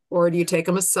 Or do you take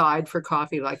them aside for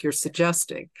coffee like you're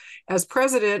suggesting? As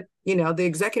president, the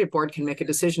executive board can make a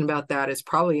decision about that. It's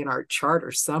probably in our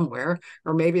charter somewhere,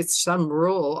 or maybe it's some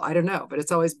rule. I don't know, but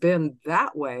it's always been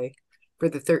that way for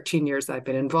the 13 years I've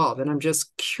been involved. And I'm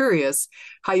just curious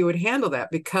how you would handle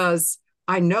that, because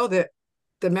I know that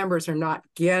the members are not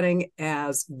getting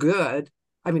as good.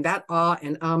 I mean, that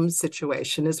and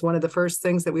situation is one of the first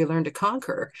things that we learn to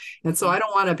conquer. And so I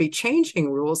don't want to be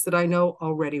changing rules that I know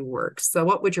already work. So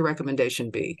what would your recommendation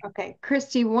be? Okay,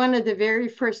 Christy, one of the very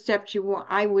first steps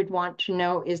I would want to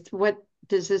know is, what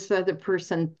does this other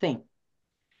person think?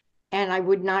 And I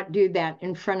would not do that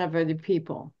in front of other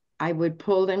people. I would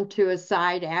pull them to a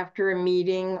side after a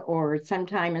meeting or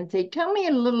sometime and say, tell me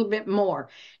a little bit more.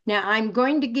 Now, I'm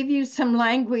going to give you some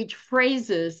language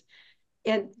phrases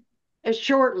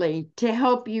shortly to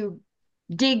help you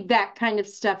dig that kind of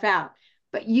stuff out.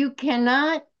 But you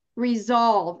cannot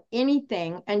resolve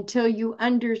anything until you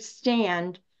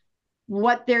understand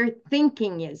what their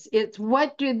thinking is. It's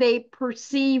what do they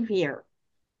perceive here?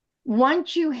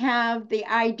 Once you have the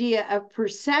idea of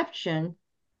perception,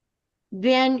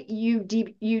 then you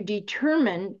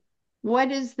determine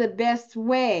what is the best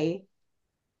way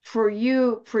for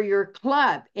you, for your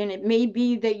club. And it may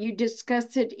be that you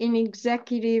discuss it in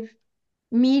executive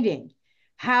meeting.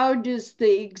 How does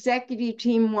the executive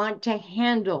team want to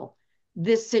handle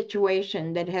this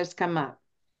situation that has come up?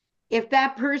 If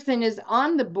that person is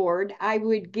on the board, I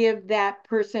would give that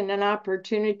person an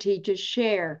opportunity to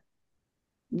share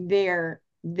their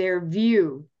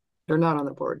view. They're not on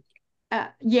the board.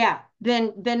 Yeah,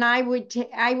 then I would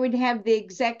have the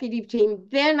executive team,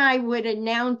 then I would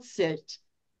announce it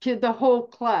to the whole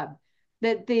club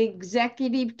that the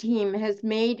executive team has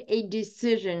made a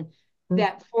decision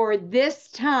that for this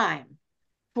time,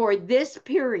 for this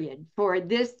period, for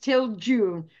this till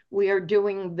June, we are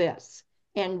doing this.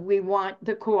 And we want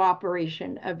the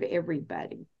cooperation of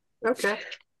everybody. Okay.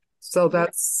 So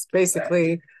that's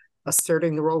basically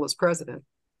asserting the role as president.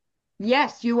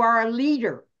 Yes, you are a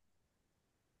leader.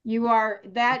 You are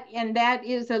that, and that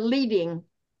is a leading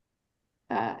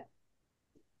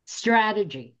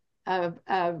strategy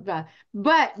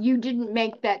but you didn't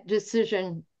make that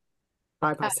decision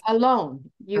alone.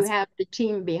 You have the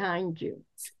team behind you.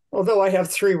 Although I have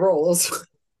 3 roles.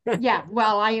 Yeah,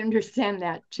 well, I understand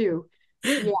that too.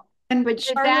 Yeah, but did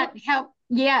Charlotte, that help?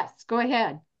 Yes, go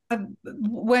ahead.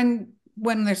 When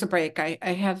there's a break, I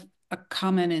have a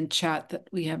comment in chat that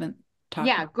we haven't talked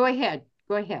about. Yeah, go ahead.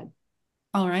 Go ahead.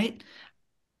 All right.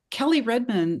 Kelly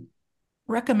Redmond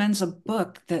recommends a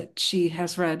book that she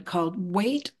has read called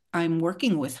Wait, I'm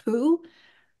Working with Who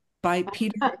by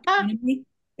Peter Economy.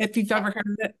 If you've ever heard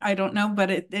of it, I don't know,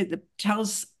 but it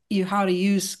tells you how to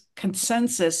use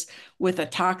consensus with a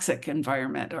toxic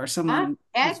environment or someone.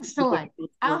 Excellent.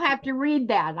 I'll have to read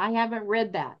that. I haven't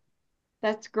read that.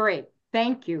 That's great.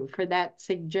 Thank you for that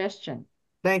suggestion.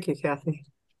 Thank you, Kathy.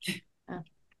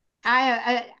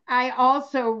 I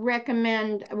also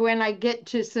recommend, when I get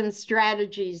to some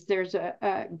strategies, there's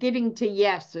getting to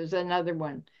yes is another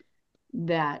one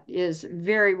that is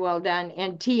very well done,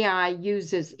 and TI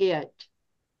uses it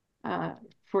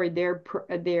for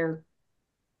their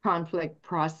conflict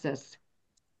process.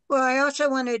 Well, I also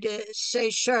wanted to say,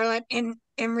 Charlotte, in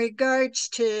regards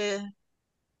to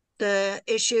the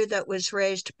issue that was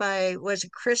raised by, was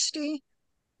it Christy?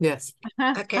 Yes.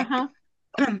 Okay.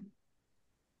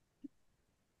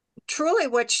 Truly,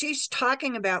 what she's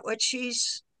talking about, what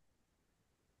she's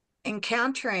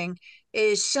encountering,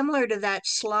 is similar to that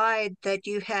slide that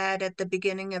you had at the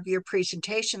beginning of your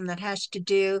presentation that has to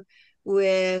do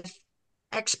with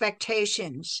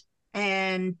expectations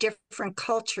and different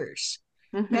cultures.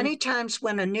 Many times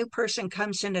when a new person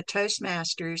comes into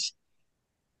Toastmasters,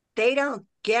 they don't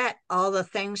get all the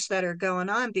things that are going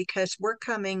on because we're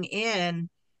coming in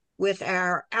with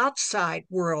our outside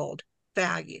world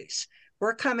values.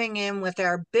 We're coming in with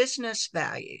our business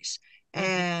values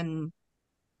and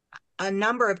a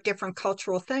number of different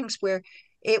cultural things where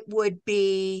it would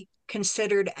be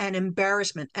considered an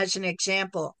embarrassment. As an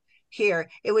example here,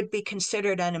 it would be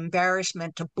considered an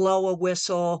embarrassment to blow a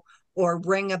whistle or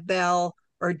ring a bell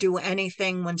or do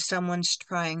anything when someone's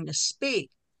trying to speak.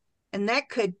 And that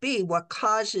could be what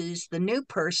causes the new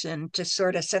person to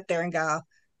sort of sit there and go,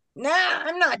 nah,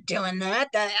 I'm not doing that.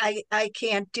 I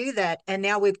can't do that. And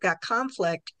now we've got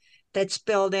conflict that's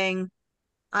building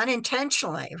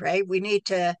unintentionally, right? We need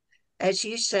to, as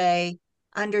you say,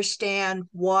 understand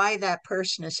why that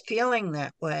person is feeling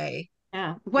that way.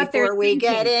 Yeah. Before we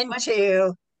get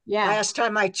into, yeah. Last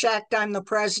time I checked, I'm the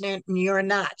president and you're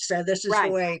not. So this is the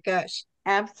way it goes.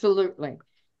 Absolutely.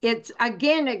 It's,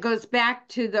 again, it goes back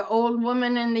to the old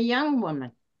woman and the young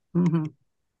woman.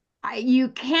 You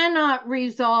cannot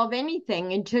resolve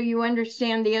anything until you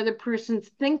understand the other person's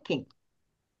thinking.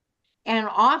 And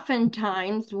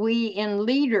oftentimes we in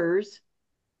leaders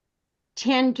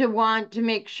tend to want to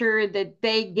make sure that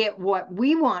they get what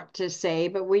we want to say,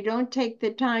 but we don't take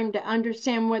the time to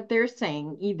understand what they're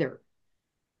saying either.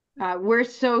 We're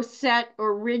so set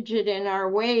or rigid in our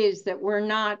ways that we're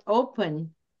not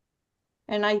open.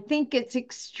 And I think it's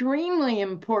extremely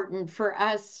important for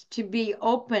us to be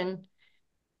open.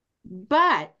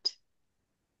 But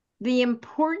the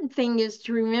important thing is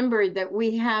to remember that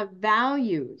we have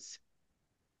values.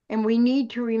 And we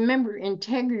need to remember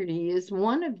integrity is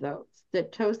one of those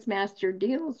that Toastmaster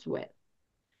deals with.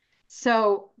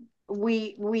 So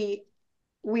we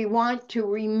want to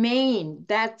remain,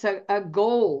 that's a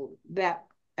goal, that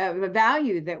a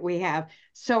value that we have.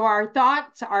 So our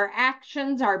thoughts, our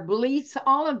actions, our beliefs,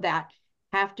 all of that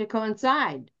have to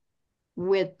coincide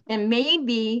with, and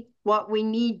maybe what we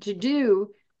need to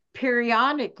do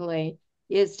periodically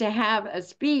is to have a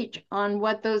speech on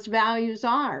what those values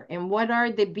are and what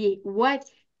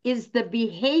is the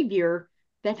behavior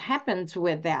that happens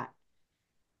with that.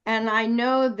 And I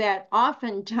know that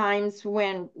oftentimes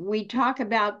when we talk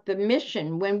about the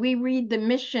mission, when we read the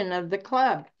mission of the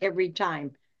club every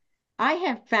time, I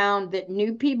have found that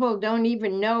new people don't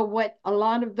even know what a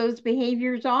lot of those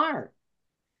behaviors are.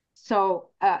 So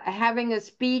having a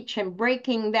speech and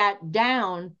breaking that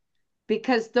down,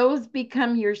 because those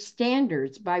become your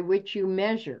standards by which you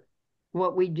measure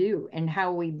what we do and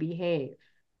how we behave.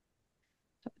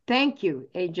 Thank you,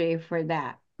 AJ, for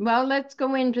that. Well, let's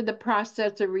go into the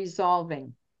process of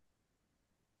resolving.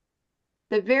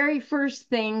 The very first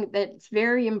thing that's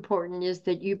very important is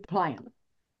that you plan.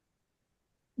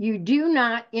 You do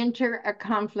not enter a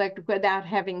conflict without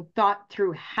having thought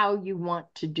through how you want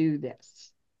to do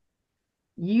this.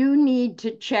 You need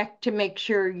to check to make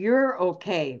sure you're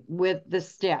okay with the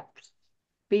steps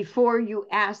before you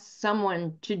ask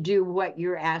someone to do what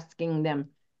you're asking them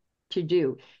to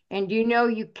do. And you know,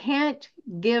 you can't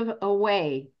give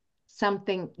away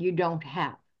something you don't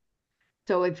have.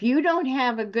 So if you don't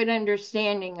have a good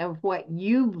understanding of what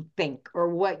you think or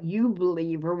what you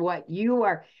believe or what you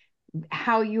are,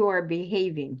 how you are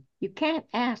behaving, you can't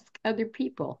ask other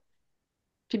people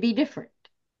to be different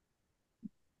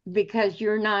because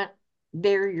you're not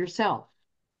there yourself.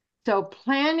 So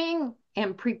planning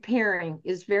and preparing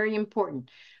is very important.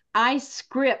 I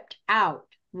script out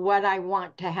what I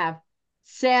want to have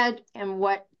said and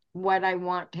what I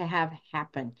want to have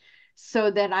happen,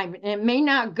 so that it may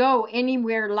not go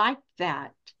anywhere like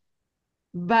that,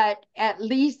 but at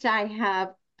least I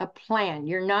have a plan.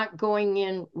 You're not going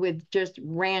in with just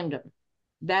random.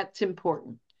 That's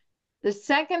important. The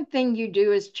second thing you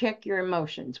do is check your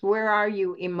emotions. Where are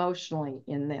you emotionally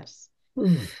in this?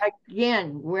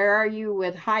 Again, where are you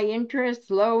with high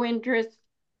interest, low interest,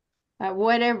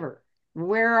 whatever?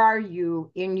 Where are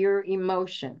you in your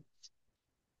emotions?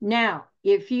 Now,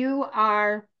 if you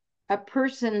are a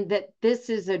person that this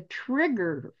is a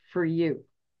trigger for you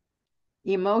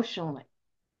emotionally,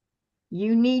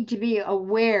 you need to be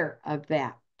aware of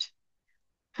that.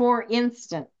 For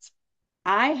instance,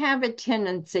 I have a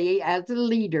tendency as a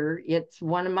leader, it's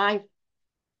one of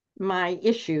my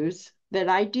issues that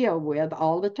I deal with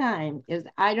all the time, is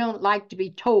I don't like to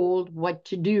be told what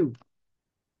to do.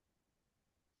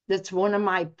 That's one of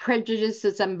my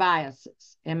prejudices and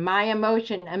biases. And my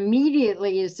emotion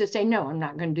immediately is to say, no, I'm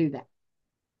not going to do that.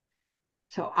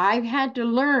 So I've had to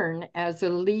learn as a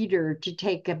leader to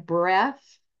take a breath,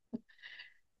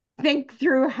 think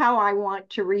through how I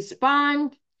want to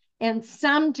respond. And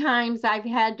sometimes I've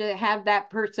had to have that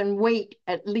person wait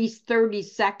at least 30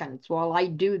 seconds while I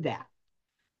do that.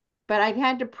 But I've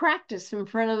had to practice in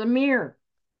front of the mirror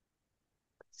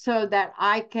so that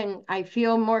I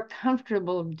feel more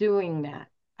comfortable doing that.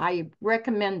 I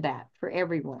recommend that for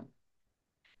everyone.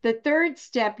 The third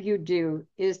step you do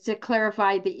is to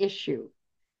clarify the issue.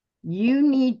 You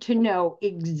need to know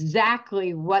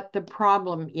exactly what the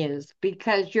problem is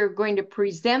because you're going to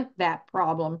present that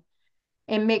problem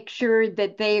and make sure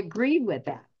that they agree with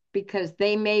that because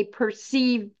they may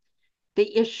perceive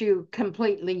the issue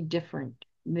completely different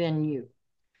than you.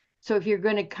 So if you're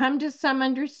going to come to some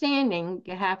understanding,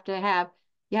 you have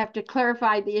to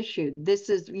clarify the issue.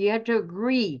 You have to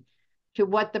agree to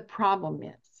what the problem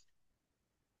is.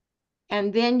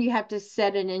 And then you have to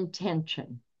set an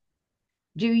intention.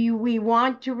 We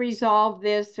want to resolve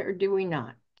this or do we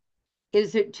not?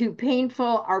 Is it too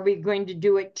painful? Are we going to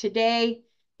do it today?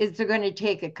 Is it going to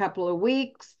take a couple of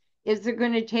weeks? Is it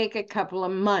going to take a couple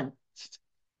of months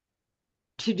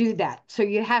to do that? So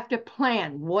you have to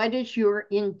plan. What is your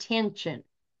intention?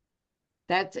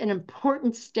 That's an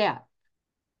important step.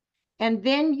 And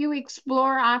then you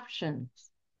explore options.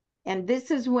 And this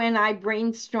is when I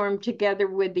brainstorm together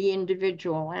with the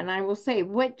individual and I will say,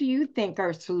 what do you think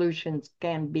our solutions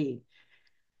can be?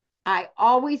 I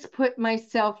always put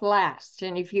myself last.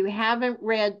 And if you haven't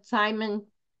read Simon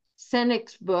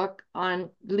Sinek's book on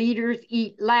Leaders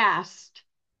Eat Last,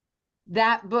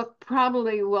 that book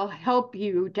probably will help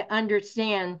you to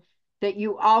understand that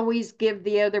you always give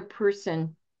the other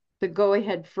person the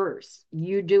go-ahead first.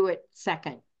 You do it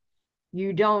second.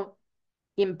 You don't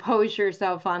impose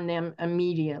yourself on them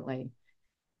immediately.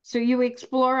 So you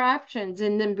explore options,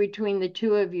 and then between the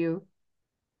two of you,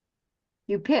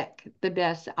 you pick the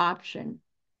best option.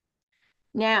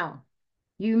 Now,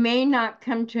 you may not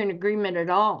come to an agreement at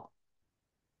all.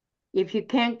 If you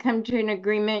can't come to an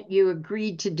agreement, you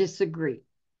agree to disagree.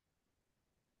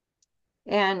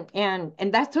 And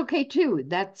that's okay too.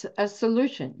 That's a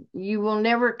solution. You will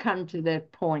never come to the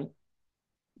point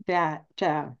that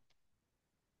there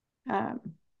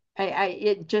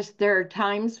are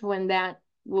times when that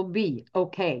will be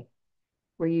okay,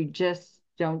 where you just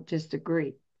don't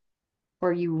disagree,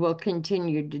 or you will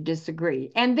continue to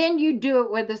disagree. And then you do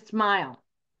it with a smile.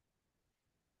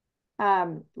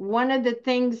 One of the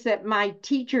things that my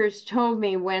teachers told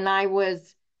me when I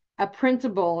was a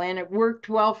principal, and it worked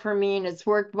well for me, and it's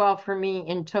worked well for me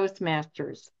in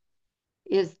Toastmasters,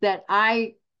 is that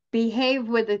I behave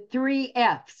with the 3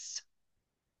 F's.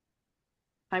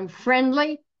 I'm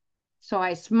friendly, so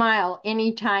I smile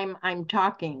anytime I'm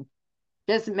talking.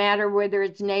 Doesn't matter whether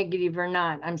it's negative or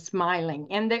not, I'm smiling.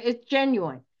 And it's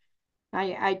genuine.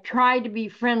 I try to be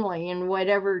friendly in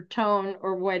whatever tone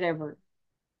or whatever.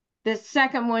 The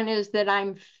second one is that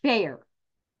I'm fair.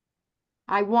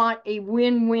 I want a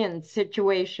win-win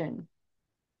situation.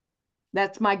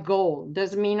 That's my goal.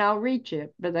 Doesn't mean I'll reach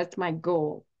it, but that's my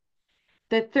goal.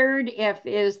 The third F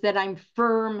is that I'm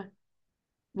firm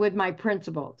with my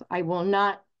principles. I will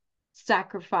not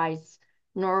sacrifice,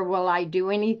 nor will I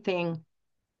do anything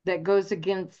that goes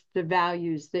against the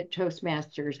values that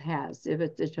Toastmasters has, if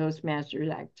it's a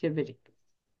Toastmasters activity.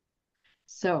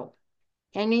 So,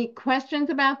 any questions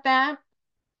about that?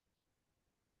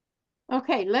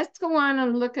 Okay, let's go on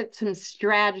and look at some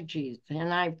strategies,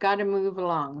 and I've got to move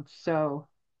along so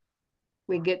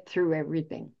we get through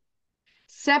everything.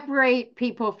 Separate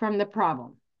people from the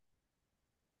problem.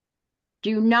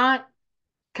 Do not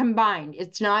combine.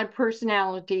 It's not a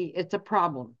personality, it's a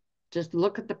problem. Just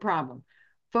look at the problem.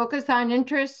 Focus on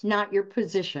interests, not your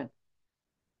position.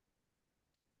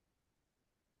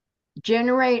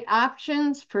 Generate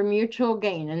options for mutual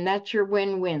gain, and that's your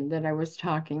win-win that I was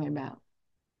talking about.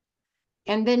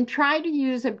 And then try to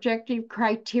use objective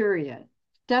criteria,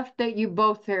 stuff that you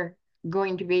both are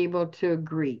going to be able to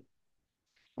agree.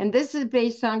 And this is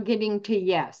based on Getting to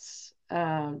Yes,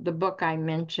 the book I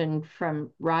mentioned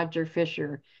from Roger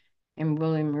Fisher and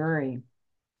William Murray.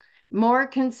 More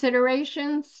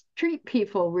considerations: treat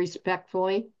people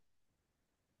respectfully.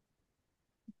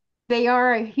 They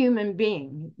are a human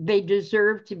being. They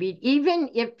deserve to be,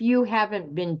 even if you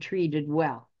haven't been treated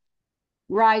well.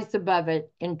 Rise above it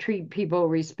and treat people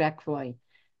respectfully.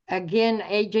 Again,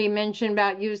 AJ mentioned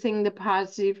about using the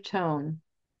positive tone.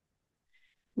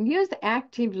 Use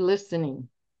active listening.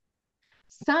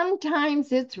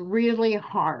 Sometimes it's really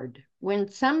hard. When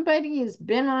somebody has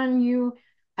been on you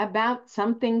about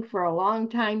something for a long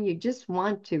time, you just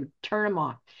want to turn them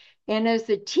off. And as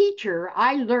a teacher,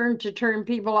 I learned to turn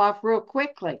people off real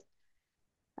quickly.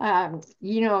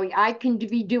 I can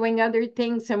be doing other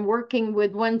things and working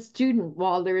with one student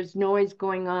while there's noise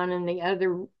going on in the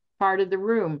other part of the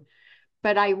room.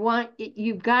 But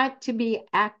you've got to be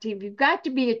active. You've got to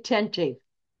be attentive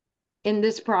in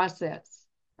this process.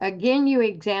 Again, you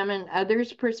examine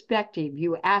others' perspective.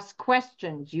 You ask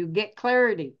questions. You get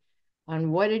clarity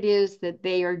on what it is that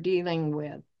they are dealing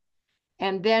with.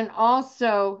 And then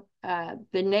also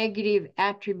the negative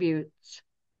attributes.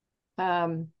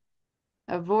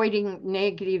 Avoiding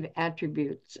negative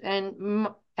attributes. And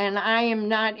I am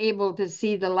not able to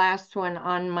see the last one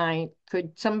on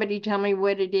could somebody tell me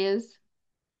what it is?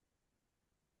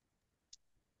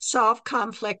 Solve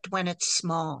conflict when it's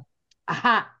small.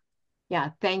 Aha.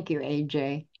 Yeah, thank you,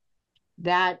 AJ.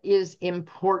 That is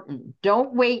important.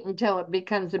 Don't wait until it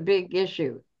becomes a big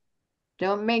issue.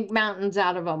 Don't make mountains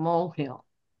out of a molehill.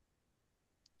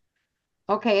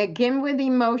 Okay, again with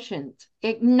emotions.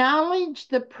 Acknowledge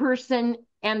the person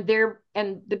and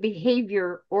the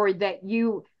behavior, or that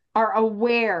you are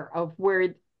aware of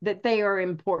that they are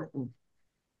important.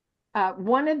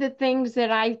 One of the things that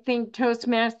I think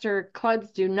Toastmaster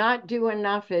clubs do not do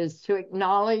enough is to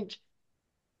acknowledge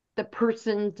the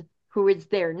person who is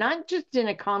there, not just in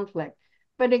a conflict,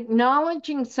 but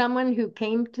acknowledging someone who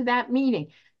came to that meeting.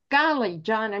 Golly,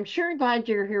 John, I'm sure glad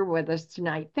you're here with us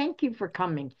tonight. Thank you for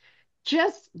coming.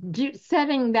 Just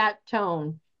setting that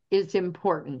tone is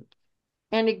important.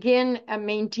 And again,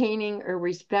 maintaining a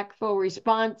respectful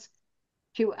response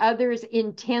to others'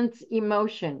 intense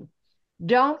emotion.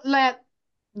 Don't let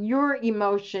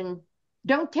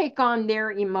don't take on their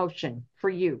emotion for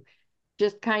you.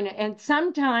 Just kind of, and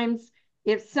sometimes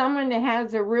if someone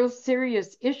has a real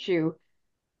serious issue,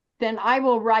 then I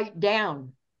will write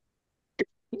down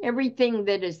everything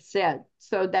that is said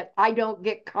so that I don't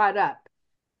get caught up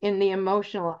in the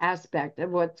emotional aspect of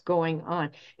what's going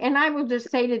on. And I will just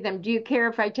say to them, do you care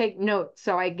if I take notes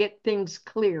so I get things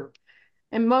clear?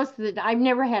 And I've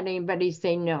never had anybody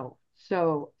say no.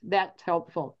 So that's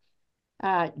helpful.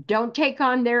 Don't take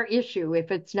on their issue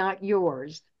if it's not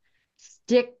yours.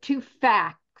 Stick to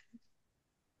facts.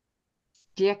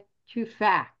 Stick to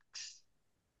facts.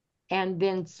 And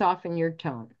then soften your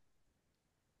tone.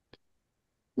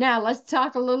 Now, let's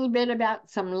talk a little bit about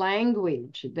some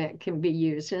language that can be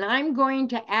used. And I'm going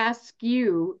to ask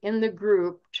you in the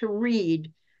group to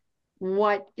read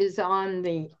what is on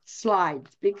the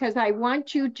slides, because I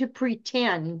want you to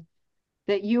pretend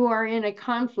that you are in a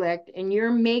conflict and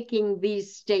you're making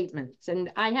these statements.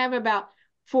 And I have about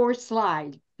 4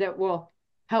 slides that will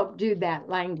help do that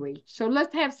language. So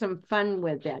let's have some fun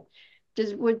with it.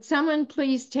 Would someone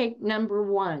please take number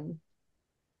 1?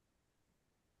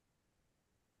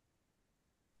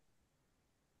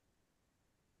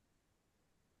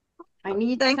 I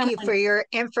need Thank you for your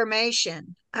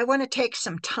information. I want to take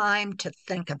some time to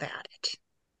think about it.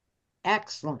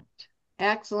 Excellent.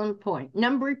 Excellent point.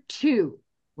 Number 2.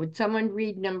 Would someone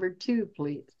read number 2,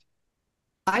 please?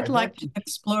 I'd like to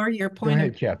explore your point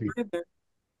of view Kathy. Further.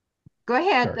 Go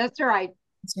ahead. Sorry. That's all right.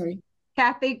 Sorry.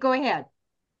 Kathy, go ahead.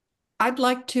 I'd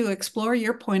like to explore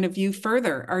your point of view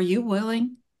further. Are you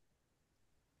willing?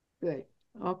 Good.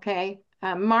 Okay.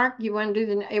 Mark, you want to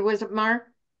do was it Mark?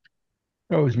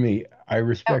 That was me. I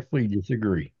respectfully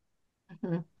disagree.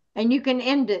 Mm-hmm. And you can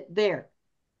end it there.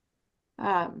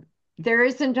 There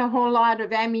isn't a whole lot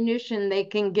of ammunition they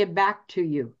can give back to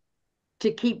you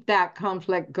to keep that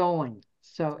conflict going.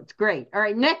 So it's great. All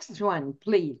right, next one,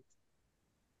 please.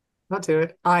 I'll do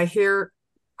it. I hear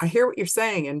what you're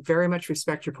saying and very much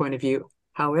respect your point of view.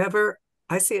 However,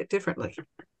 I see it differently.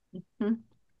 Mm-hmm.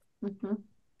 Mm-hmm.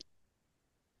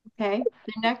 Okay,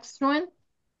 the next one.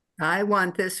 I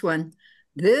want this one.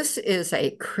 This is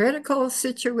a critical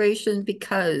situation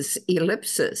because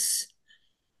ellipsis.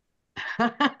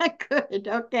 Good.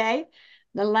 Okay.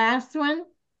 The last one.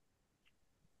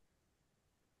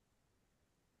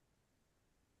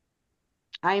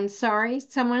 I'm sorry.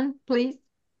 Someone, please.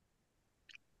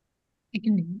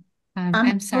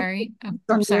 I'm sorry.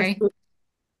 I'm sorry. misunderstood.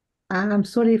 I'm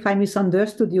sorry if I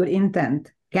misunderstood your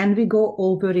intent. Can we go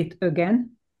over it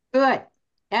again? Good.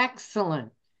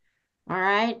 Excellent. All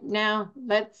right. Now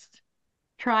let's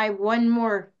try one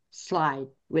more slide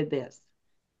with this.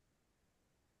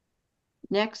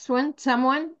 Next one,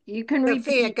 someone, you can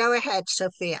Sophia, repeat. go ahead,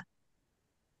 Sophia.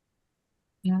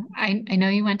 Yeah, I know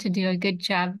you want to do a good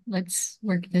job. Let's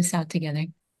work this out together.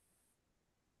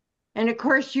 And of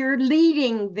course, you're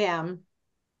leading them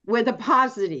with a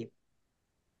positive.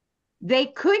 They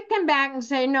could come back and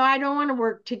say, no, I don't want to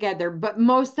work together, but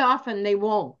most often they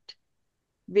won't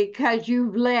because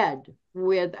you've led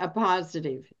with a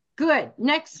positive. Good.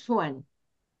 Next one.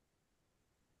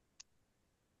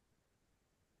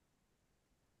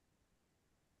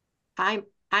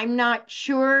 I'm not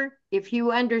sure if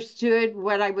you understood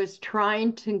what I was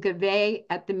trying to convey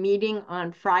at the meeting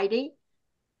on Friday.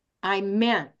 I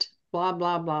meant blah,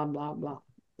 blah, blah, blah, blah,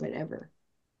 whatever.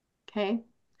 Okay.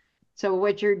 So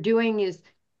what you're doing is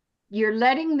you're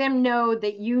letting them know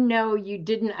that you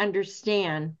didn't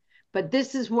understand, but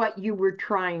this is what you were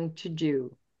trying to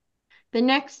do. The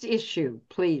next issue,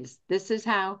 please. This is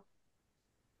how.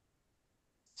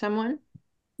 Someone?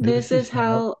 This is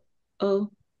how, Go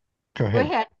Go ahead.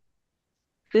 ahead.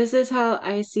 this is how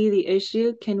I see the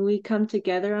issue. Can we come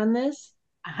together on this?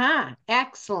 Aha,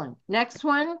 excellent. Next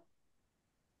one.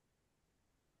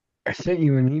 I sent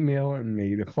you an email and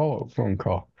made a follow-up phone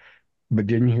call, but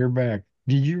didn't hear back.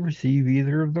 Did you receive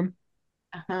either of them?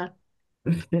 Uh-huh.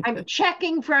 I'm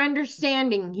checking for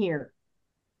understanding here.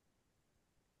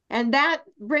 And that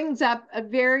brings up a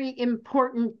very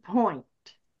important point.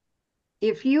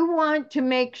 If you want to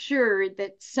make sure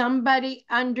that somebody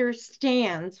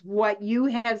understands what you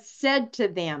have said to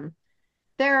them,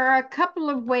 there are a couple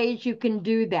of ways you can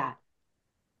do that.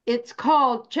 It's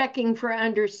called checking for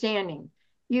understanding.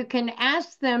 You can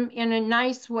ask them in a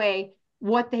nice way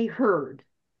what they heard.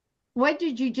 What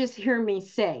did you just hear me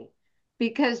say?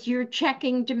 Because you're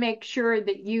checking to make sure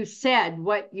that you said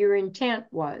what your intent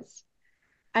was.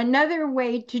 Another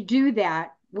way to do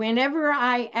that, whenever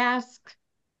I ask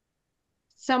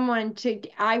someone to,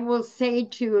 I will say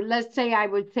to, let's say I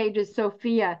would say to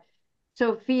Sophia,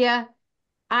 Sophia,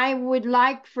 I would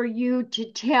like for you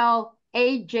to tell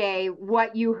AJ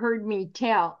what you heard me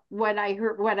tell, what I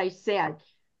heard, what I said.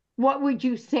 What would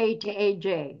you say to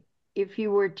AJ if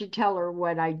you were to tell her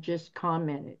what I just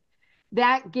commented?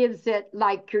 That gives it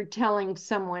like you're telling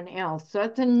someone else. So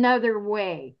it's another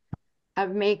way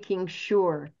of making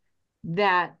sure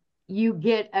that you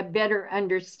get a better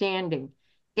understanding.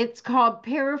 It's called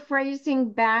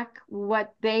paraphrasing back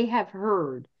what they have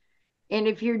heard. And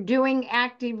if you're doing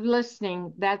active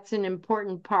listening, that's an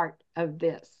important part of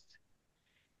this.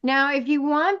 Now, if you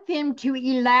want them to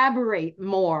elaborate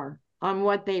more on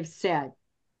what they've said,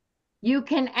 you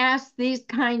can ask these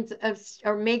kinds of,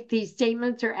 or make these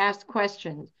statements or ask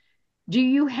questions. Do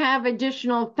you have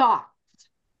additional thoughts?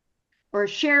 Or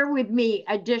share with me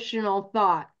additional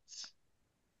thoughts.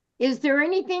 Is there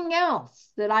anything else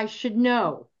that I should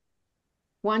know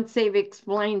once they've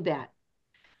explained that?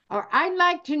 Or I'd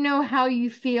like to know how you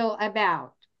feel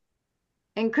about.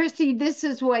 And Chrissy, this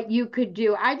is what you could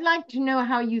do. I'd like to know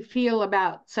how you feel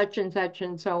about such and such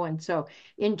and so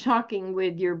in talking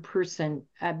with your person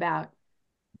about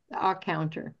our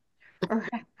counter. Or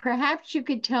perhaps you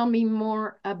could tell me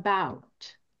more about.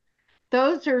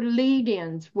 Those are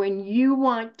lead-ins when you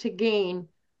want to gain,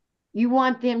 you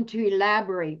want them to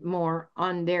elaborate more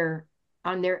on their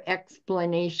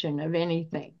explanation of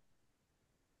anything.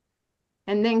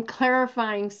 And then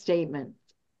clarifying statements.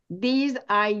 These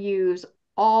I use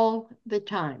all the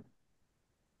time.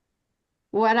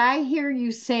 What I hear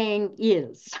you saying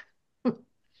is,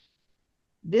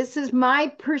 this is my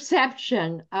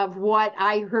perception of what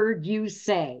I heard you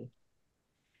say.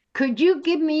 Could you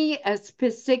give me a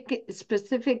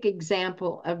specific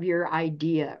example of your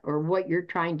idea or what you're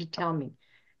trying to tell me?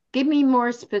 Give me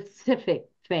more specific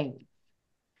things.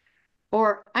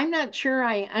 Or I'm not sure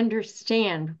I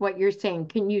understand what you're saying.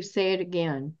 Can you say it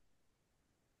again?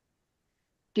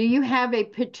 Do you have a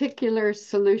particular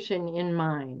solution in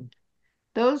mind?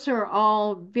 Those are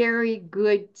all very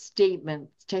good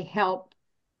statements to help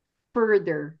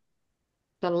further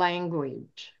the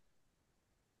language.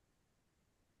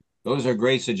 Those are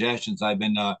great suggestions. I've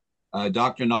been,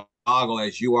 Dr. Noggle,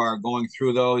 as you are going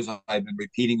through those, I've been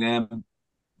repeating them,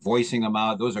 voicing them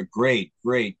out. Those are great,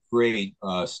 great, great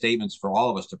statements for all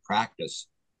of us to practice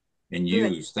and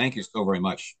use. Thank you so very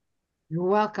much. You're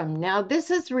welcome. Now,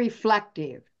 this is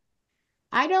reflective.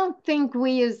 I don't think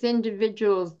we as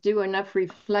individuals do enough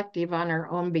reflective on our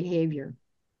own behavior.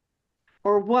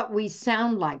 or what we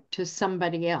sound like to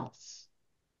somebody else,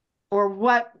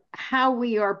 or how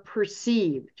we are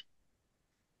perceived.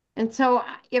 And so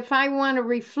if I want to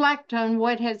reflect on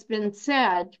what has been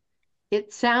said,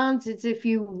 it sounds as if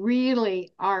you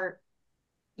really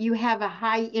you have a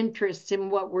high interest in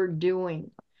what we're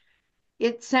doing.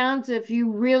 It sounds as if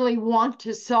you really want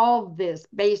to solve this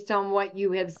based on what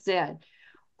you have said,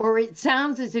 or it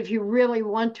sounds as if you really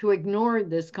want to ignore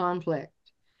this conflict.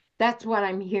 That's what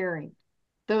I'm hearing,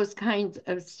 those kinds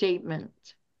of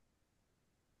statements.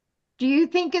 Do you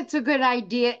think it's a good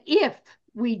idea if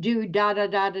we do da da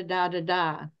da da da da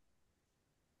da?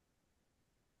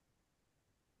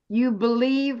 You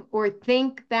believe or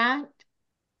think that?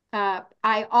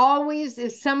 I always,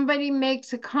 if somebody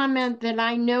makes a comment that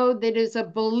I know that is a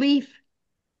belief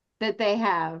that they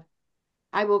have,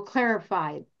 I will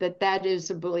clarify that that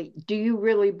is a belief. Do you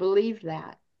really believe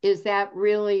that? Is that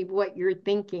really what your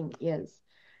thinking is?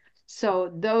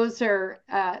 So those are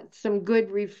some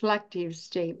good reflective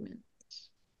statements.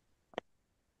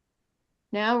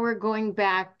 Now we're going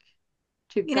back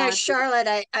to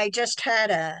Charlotte, I just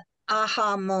had a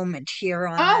aha moment here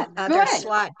on that other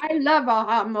slide. I love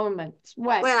aha moments.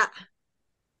 What? Well,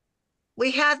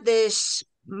 we have this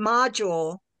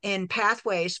module in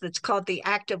Pathways that's called the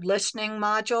active listening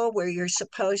module, where you're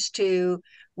supposed to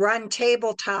run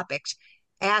table topics.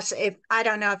 I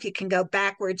don't know if you can go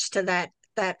backwards to that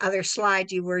other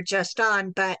slide you were just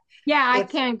on, but yeah, I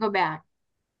can go back.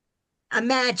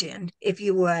 Imagine, if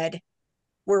you would,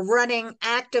 we're running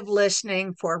active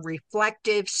listening for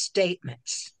reflective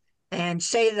statements, and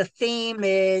say the theme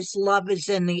is love is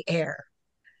in the air.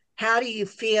 How do you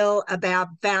feel about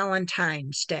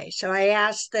Valentine's Day? So I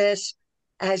asked this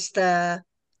as the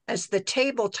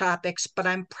table topics, but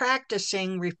I'm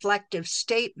practicing reflective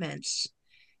statements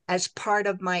as part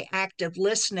of my active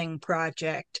listening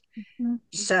project. Mm-hmm.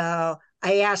 So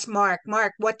I asked Mark,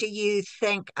 what do you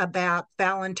think about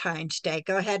Valentine's Day?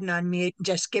 Go ahead and unmute and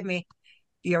just give me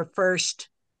your first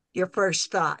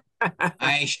thought.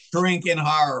 I shrink in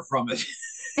horror from it.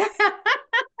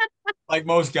 Like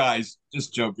most guys,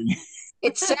 just joking.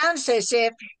 It sounds as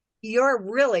if you're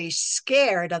really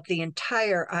scared of the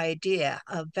entire idea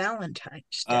of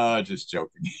Valentine's Day. Just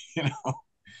joking,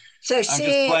 So I'm just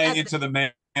playing into the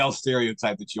male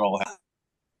stereotype that you all have.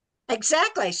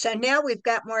 Exactly. So now we've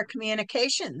got more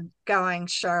communication going,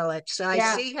 Charlotte. So I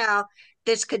see how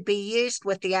this could be used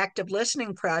with the active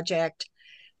listening project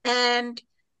and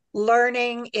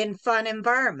learning in fun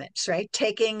environments, right?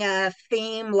 Taking a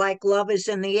theme like love is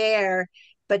in the air,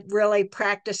 but really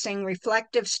practicing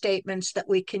reflective statements that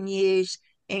we can use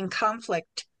in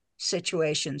conflict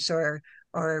situations or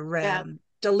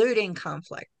diluting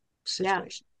conflict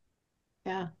situations.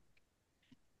 Yeah.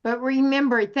 But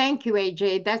remember, thank you,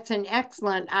 AJ. That's an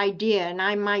excellent idea, and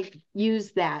I might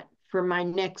use that for my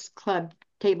next club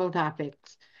table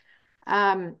topics.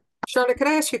 Charlotte, can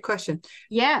I ask you a question?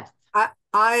 Yes.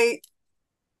 I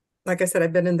like I said,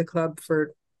 I've been in the club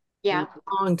for a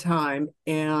long time,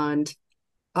 and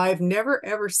I've never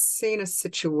ever seen a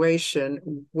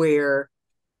situation where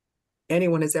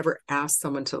anyone has ever asked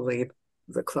someone to leave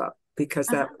the club because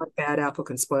that bad apple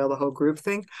can spoil the whole group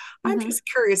thing. I'm just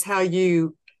curious how do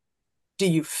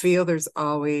you feel there's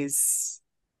always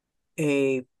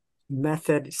a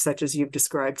method such as you've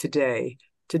described today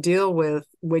to deal with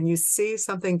when you see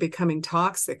something becoming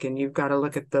toxic, and you've got to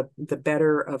look at the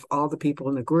better of all the people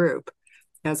in the group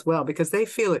as well, because they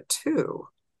feel it too.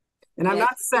 And I'm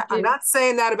not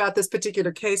saying that about this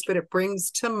particular case, but it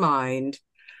brings to mind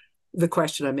the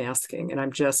question I'm asking, and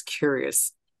I'm just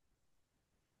curious.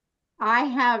 I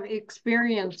have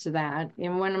experienced that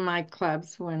in one of my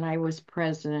clubs when I was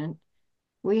president.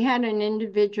 We had an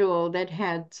individual that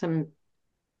had some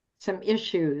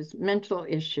issues, mental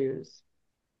issues,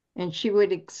 and she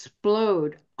would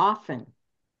explode often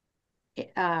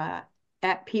at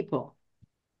people.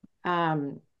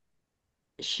 Other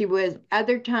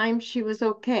times she was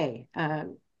okay.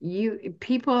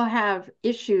 People have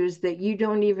issues that you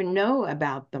don't even know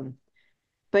about them,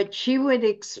 but she would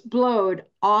explode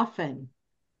often.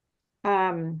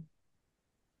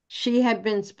 She had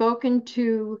been spoken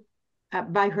to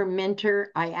by her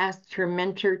mentor. I asked her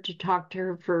mentor to talk to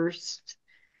her first.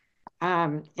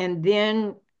 And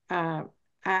then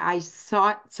I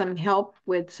sought some help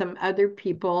with some other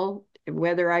people,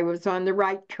 whether I was on the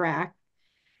right track.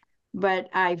 But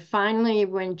I finally,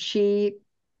 when she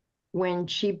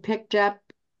picked up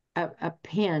a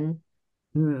pen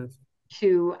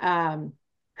to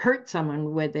hurt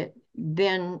someone with it,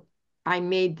 then I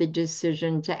made the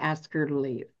decision to ask her to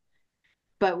leave.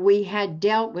 But we had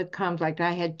dealt with conflict.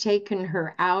 I had taken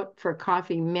her out for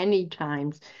coffee many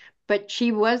times, but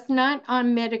she was not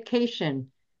on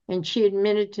medication, and she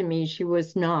admitted to me she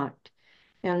was not.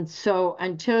 And so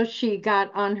until she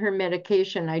got on her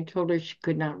medication, I told her she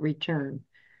could not return.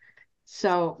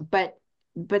 So, but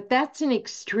that's an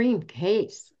extreme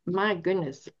case. My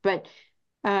goodness. But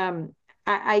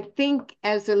I think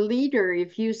as a leader,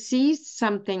 if you see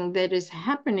something that is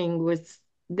happening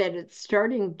that it's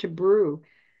starting to brew,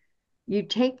 you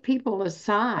take people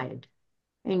aside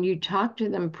and you talk to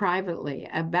them privately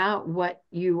about what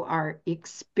you are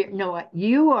experiencing,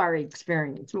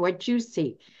 what you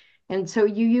see. And so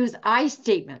you use I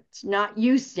statements, not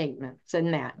you statements in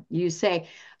that. You say,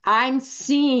 I'm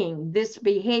seeing this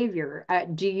behavior.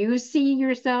 Do you see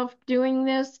yourself doing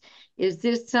this? Is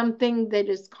this something that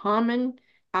is common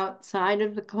outside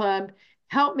of the club?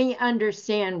 Help me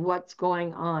understand what's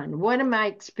going on. What am I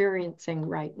experiencing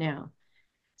right now?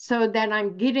 So that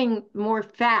I'm getting more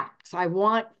facts. I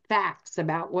want facts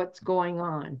about what's going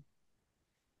on.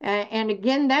 And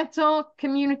again, that's all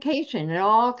communication. It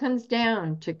all comes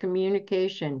down to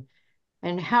communication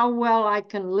and how well I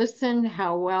can listen,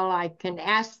 how well I can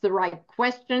ask the right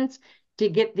questions to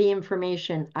get the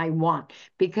information I want.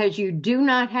 Because you do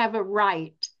not have a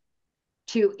right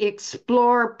to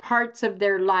explore parts of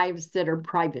their lives that are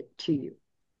private to you.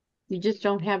 You just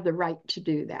don't have the right to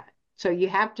do that. So you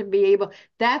have to be able,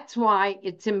 that's why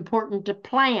it's important to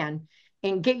plan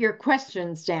and get your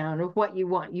questions down of what you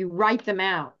want. You write them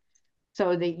out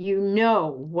so that you know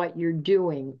what you're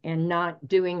doing and not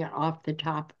doing it off the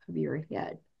top of your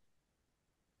head.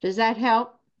 Does that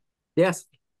help? Yes.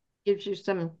 Gives you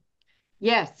some,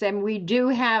 yes, and we do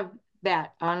have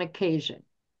that on occasion.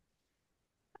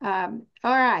 All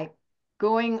right,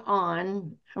 going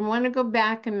on. I want to go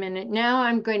back a minute. Now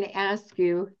I'm going to ask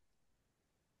you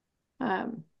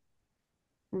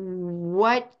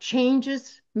what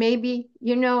changes, maybe,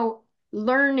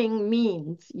 learning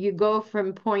means you go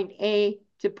from point A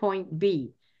to point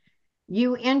B.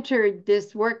 You entered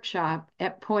this workshop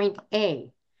at point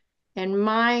A, and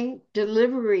my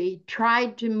delivery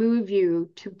tried to move you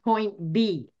to point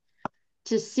B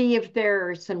to see if there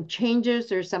are some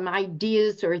changes or some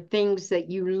ideas or things that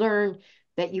you learned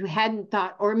that you hadn't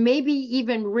thought, or maybe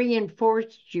even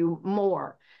reinforced you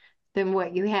more than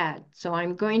what you had. So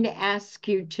I'm going to ask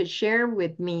you to share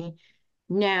with me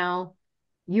now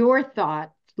your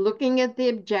thoughts, looking at the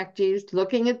objectives,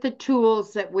 looking at the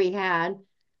tools that we had,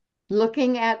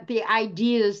 looking at the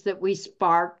ideas that we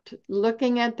sparked,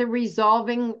 looking at the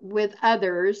resolving with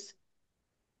others,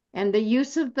 and the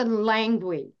use of the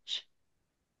language.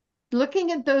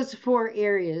 Looking at those 4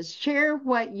 areas, share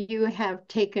what you have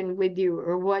taken with you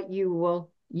or what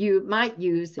you might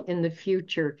use in the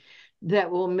future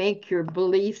that will make your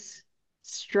beliefs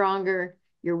stronger,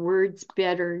 your words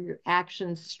better, your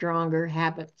actions stronger,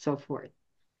 habits, so forth.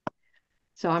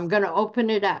 So I'm going to open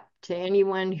it up to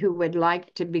anyone who would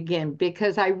like to begin,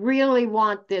 because I really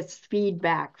want this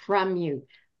feedback from you.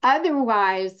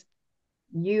 Otherwise,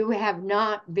 you have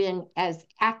not been as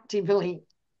actively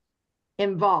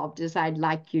involved as I'd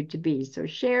like you to be. So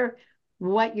share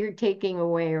what you're taking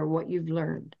away or what you've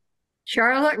learned.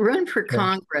 Charlotte, run for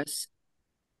Congress.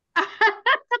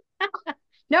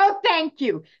 No, thank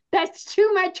you. That's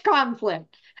too much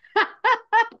conflict.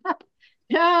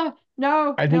 No.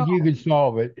 I think you could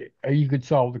solve it. You could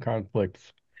solve the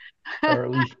conflicts, or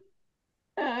at least.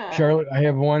 Charlotte, I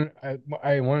have one.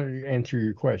 I wanted to answer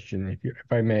your question,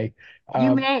 if I may.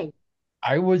 You may.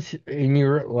 I was in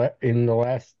the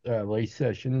last lay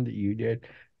session that you did,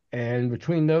 and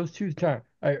between those 2 times,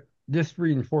 I just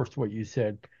reinforced what you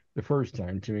said the first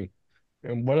time to me.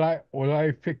 And what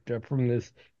I picked up from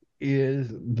this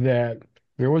is that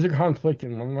there was a conflict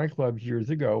in one of my clubs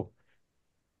years ago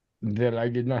that I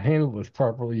did not handle as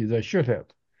properly as I should have.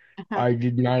 I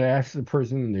did not ask the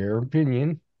person their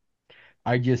opinion.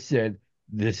 I just said,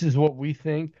 "This is what we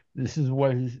think. This is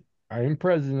what I am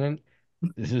president.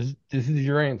 This is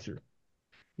your answer.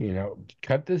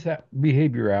 Cut this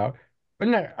behavior out."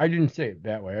 But I didn't say it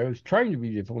that way. I was trying to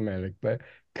be diplomatic, but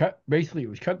basically it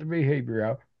was cut the behavior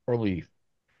out or leave,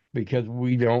 because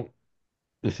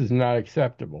this is not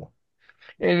acceptable.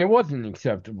 And it wasn't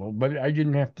acceptable, but I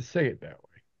didn't have to say it that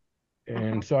way.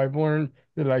 And so I've learned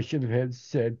that I should have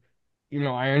said,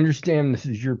 I understand this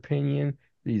is your opinion.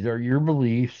 These are your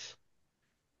beliefs.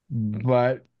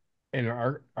 But in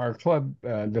our club,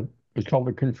 it was called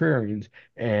the Contrarians,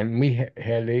 and we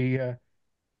had a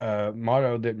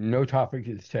motto that no topic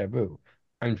is taboo.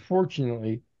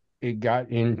 Unfortunately, it got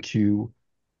into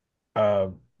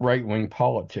right-wing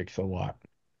politics a lot.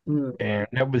 And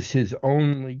that was his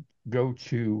only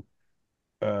go-to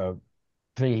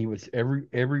thing he was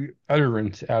every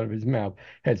utterance out of his mouth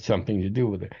had something to do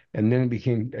with it. And then it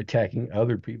became attacking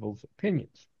other people's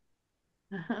opinions.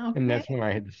 And Okay, that's when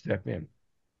I had to step in.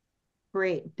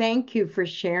 great. Thank you for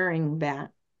sharing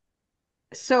that.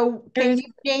 So can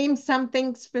you name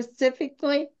something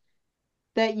specifically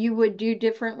that you would do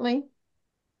differently?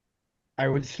 I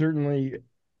would certainly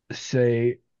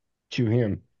say to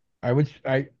him,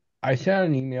 I sent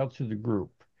an email to the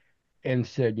group and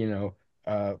said,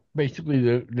 basically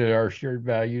that our shared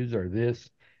values are this,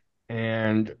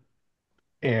 and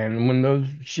when those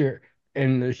share,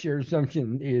 and the shared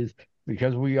assumption is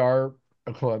because we are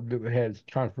a club that has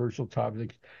controversial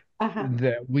topics,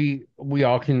 that we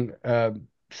all can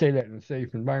say that in a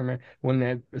safe environment. When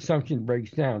that assumption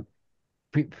breaks down,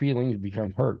 feelings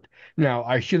become hurt. Now,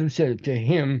 I should have said it to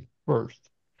him first,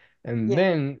 and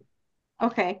then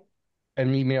Okay,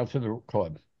 an email to the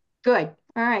club. good.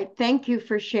 All right. Thank you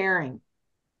for sharing.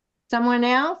 Someone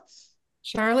else?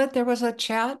 Charlotte, there was a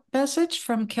chat message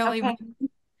from Kelly. Okay.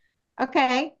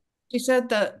 Okay. She said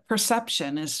the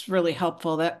perception is really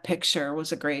helpful. That picture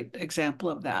was a great example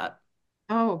of that.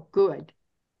 Oh, good.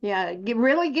 Yeah, it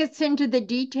really gets into the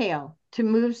detail to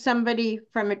move somebody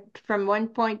from one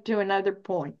point to another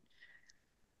point.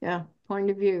 Yeah, point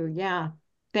of view. Yeah.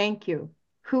 Thank you.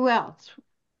 Who else?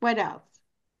 What else?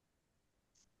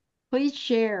 Please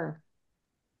share.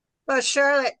 Well,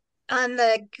 Charlotte, on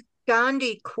the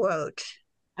Gandhi quote,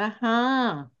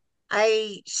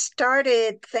 I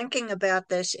started thinking about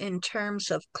this in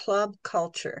terms of club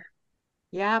culture.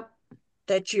 Yep.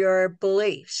 That your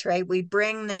beliefs, right? We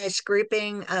bring this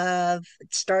grouping of,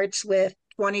 it starts with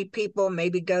 20 people,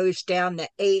 maybe goes down to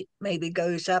 8, maybe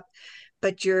goes up,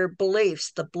 but your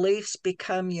beliefs, the beliefs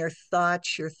become your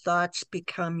thoughts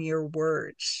become your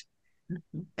words.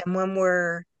 And when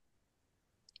we're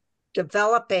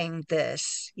developing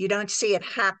this, you don't see it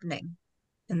happening.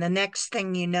 And the next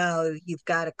thing you know, you've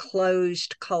got a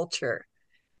closed culture.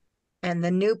 And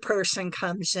the new person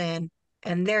comes in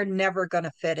and they're never going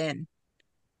to fit in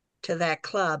to that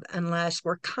club unless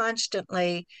we're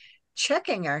constantly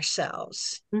checking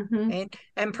ourselves.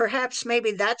 And perhaps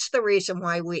maybe that's the reason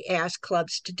why we ask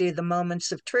clubs to do the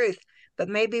moments of truth. But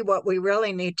maybe what we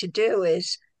really need to do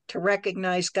is to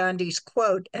recognize Gandhi's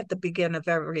quote at the beginning of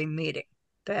every meeting,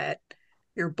 that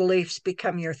your beliefs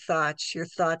become your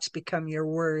thoughts become your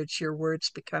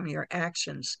words become your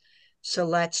actions. So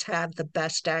let's have the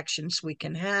best actions we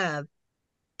can have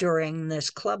during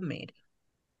this club meeting.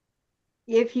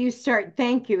 If you start,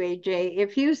 thank you, AJ.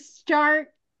 If you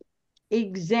start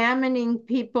examining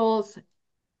people's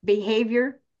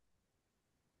behavior,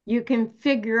 you can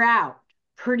figure out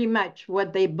pretty much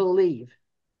what they believe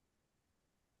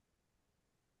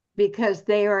because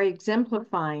they are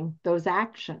exemplifying those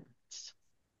actions.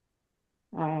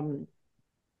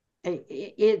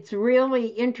 It's really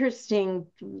interesting.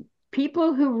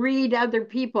 People who read other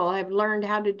people have learned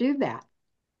how to do that.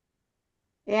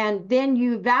 And then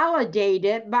you validate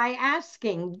it by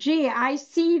asking, gee, I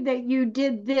see that you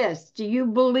did this. Do you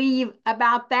believe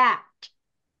about that?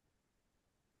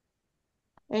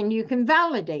 And you can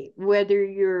validate whether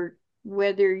your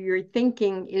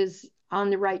thinking is on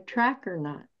the right track or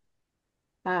not.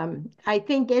 I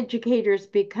think educators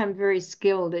become very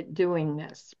skilled at doing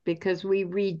this because we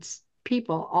read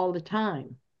people all the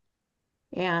time.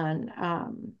 And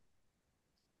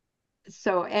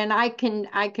and I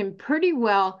can pretty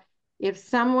well, if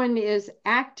someone is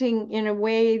acting in a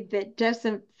way that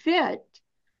doesn't fit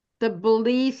the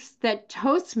beliefs that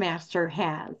Toastmaster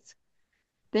has,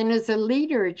 then as a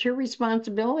leader, it's your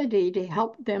responsibility to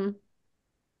help them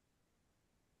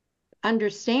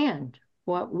understand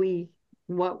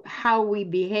how we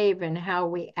behave and how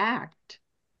we act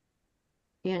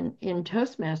in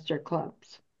Toastmaster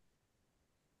clubs.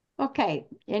 Okay,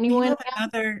 anyone else?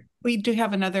 We do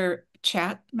have another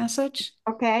chat message.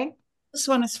 Okay. This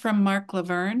one is from Mark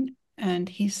Laverne, and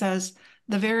he says,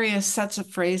 the various sets of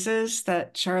phrases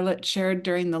that Charlotte shared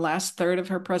during the last third of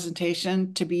her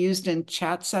presentation to be used in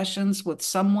chat sessions with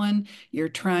someone you're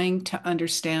trying to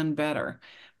understand better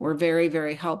were very,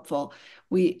 very helpful.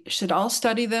 We should all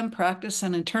study them, practice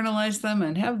and internalize them,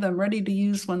 and have them ready to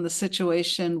use when the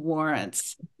situation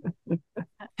warrants.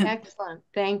 Excellent.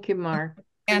 Thank you, Mark.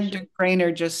 Andrew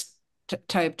Grainer just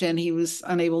typed in he was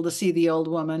unable to see the old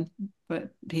woman, but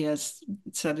he has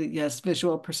said he has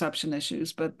visual perception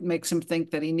issues, but makes him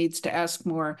think that he needs to ask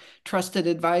more trusted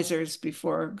advisors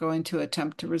before going to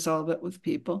attempt to resolve it with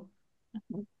people.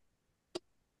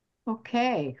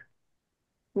 Okay.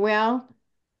 Well,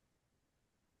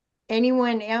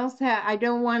 anyone else? I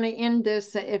don't want to end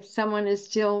this if someone is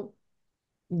still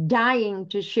dying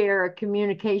to share a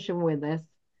communication with us.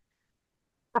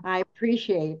 I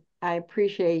appreciate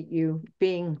you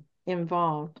being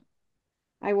involved.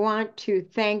 I want to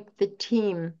thank the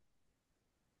team.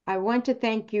 I want to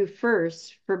thank you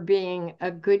first for being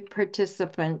a good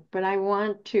participant, but I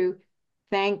want to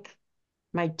thank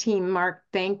my team. Mark,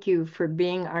 thank you for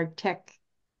being our tech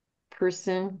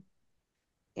person,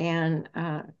 and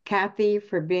Kathy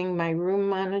for being my room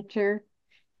monitor.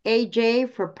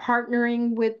 AJ for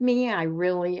partnering with me. I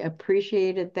really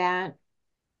appreciated that.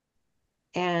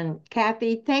 And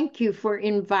Kathy, thank you for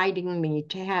inviting me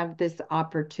to have this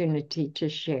opportunity to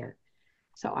share.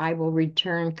 So I will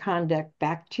return conduct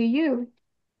back to you.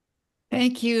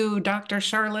 Thank you, Dr.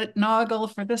 Charlotte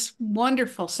Noggle, for this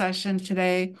wonderful session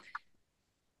today.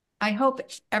 I hope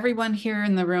everyone here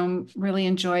in the room really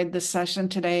enjoyed this session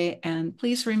today. And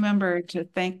please remember to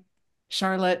thank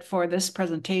Charlotte for this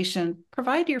presentation.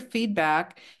 Provide your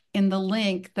feedback in the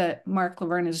link that Mark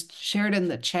Laverne has shared in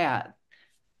the chat.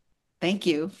 Thank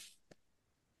you.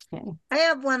 Okay. I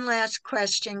have one last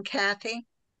question, Kathy.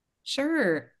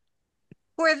 Sure.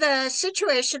 For the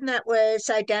situation that was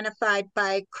identified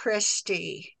by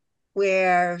Christy,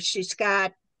 where she's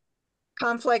got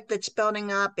conflict that's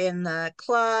building up in the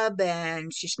club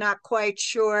and she's not quite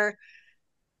sure.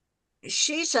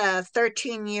 She's a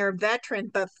 13-year veteran,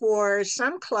 but for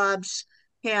some clubs,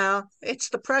 it's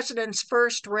the president's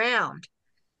first round.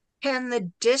 Can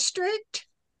the district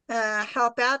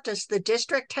help out? Does the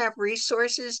district have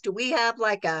resources? Do we have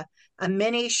like a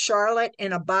mini Charlotte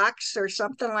in a box or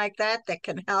something like that that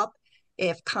can help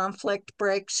if conflict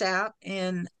breaks out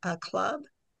in a club?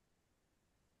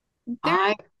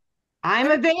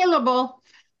 I'm available.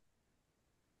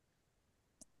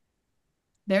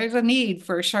 There's a need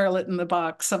for Charlotte in the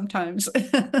box sometimes.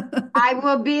 I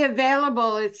will be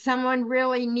available if someone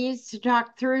really needs to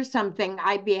talk through something.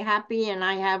 I'd be happy, and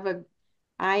I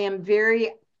am very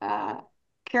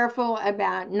careful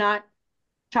about not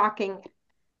talking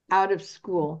out of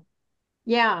school.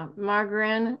 Yeah,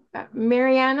 Mariana?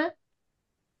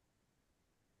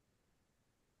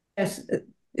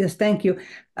 Yes, thank you.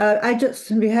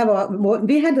 We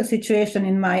had a situation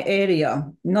in my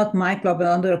area, not my club,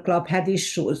 another club had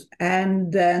issues,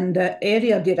 and then the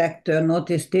area director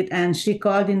noticed it, and she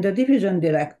called in the division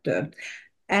director,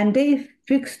 and they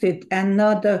fixed it, and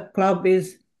now the club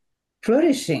is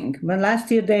flourishing. When last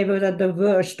year they were at the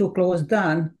verge to close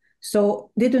down,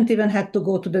 so they didn't even have to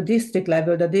go to the district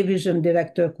level. The division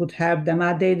director could help them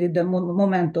out. They did the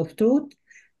moment of truth,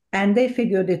 and they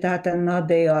figured it out, and now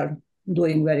they are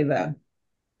doing very well.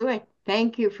 Good.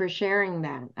 Thank you for sharing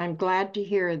that. I'm glad to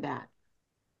hear that.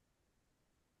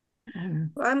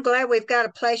 Well, I'm glad we've got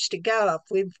a place to go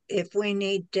if we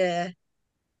need a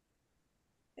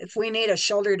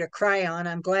shoulder to cry on.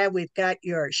 I'm glad we've got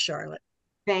yours, Charlotte.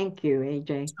 Thank you,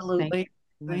 AJ. Absolutely.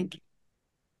 Thank you.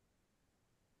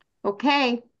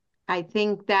 Okay, I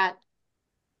think that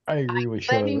I agree with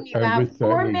letting Charlotte. you out With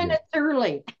 4 AJ. minutes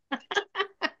early.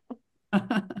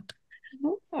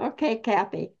 Okay,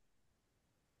 Kathy.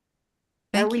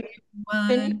 Thank you,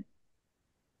 everyone.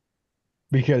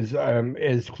 Because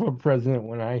as club president,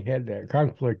 when I had that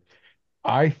conflict,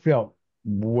 I felt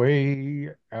way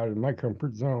out of my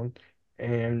comfort zone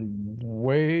and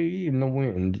way in the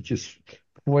wind, just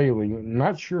flailing,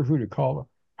 not sure who to call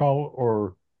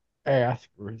or ask.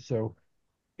 So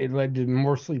it led to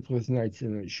more sleepless nights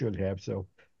than it should have. So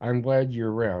I'm glad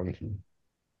you're around,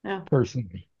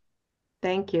 personally.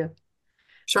 Thank you.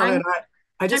 Charlotte,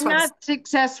 I just I'm want not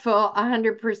successful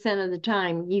 100% of the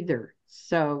time either.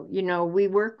 So, we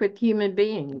work with human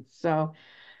beings, so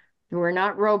we're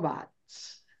not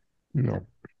robots. No.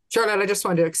 Charlotte, I just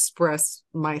wanted to express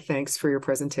my thanks for your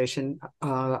presentation.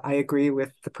 I agree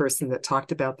with the person that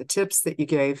talked about the tips that you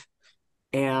gave,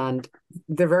 and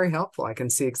they're very helpful. I can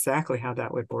see exactly how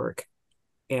that would work,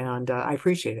 and I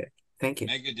appreciate it. Thank you.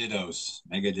 Mega dittos.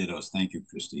 Mega dittos. Thank you,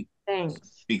 Christy. Thanks.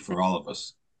 Speak for all of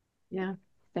us. Yeah,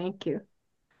 thank you.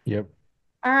 Yep.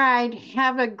 All right.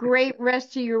 Have a great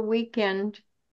rest of your weekend.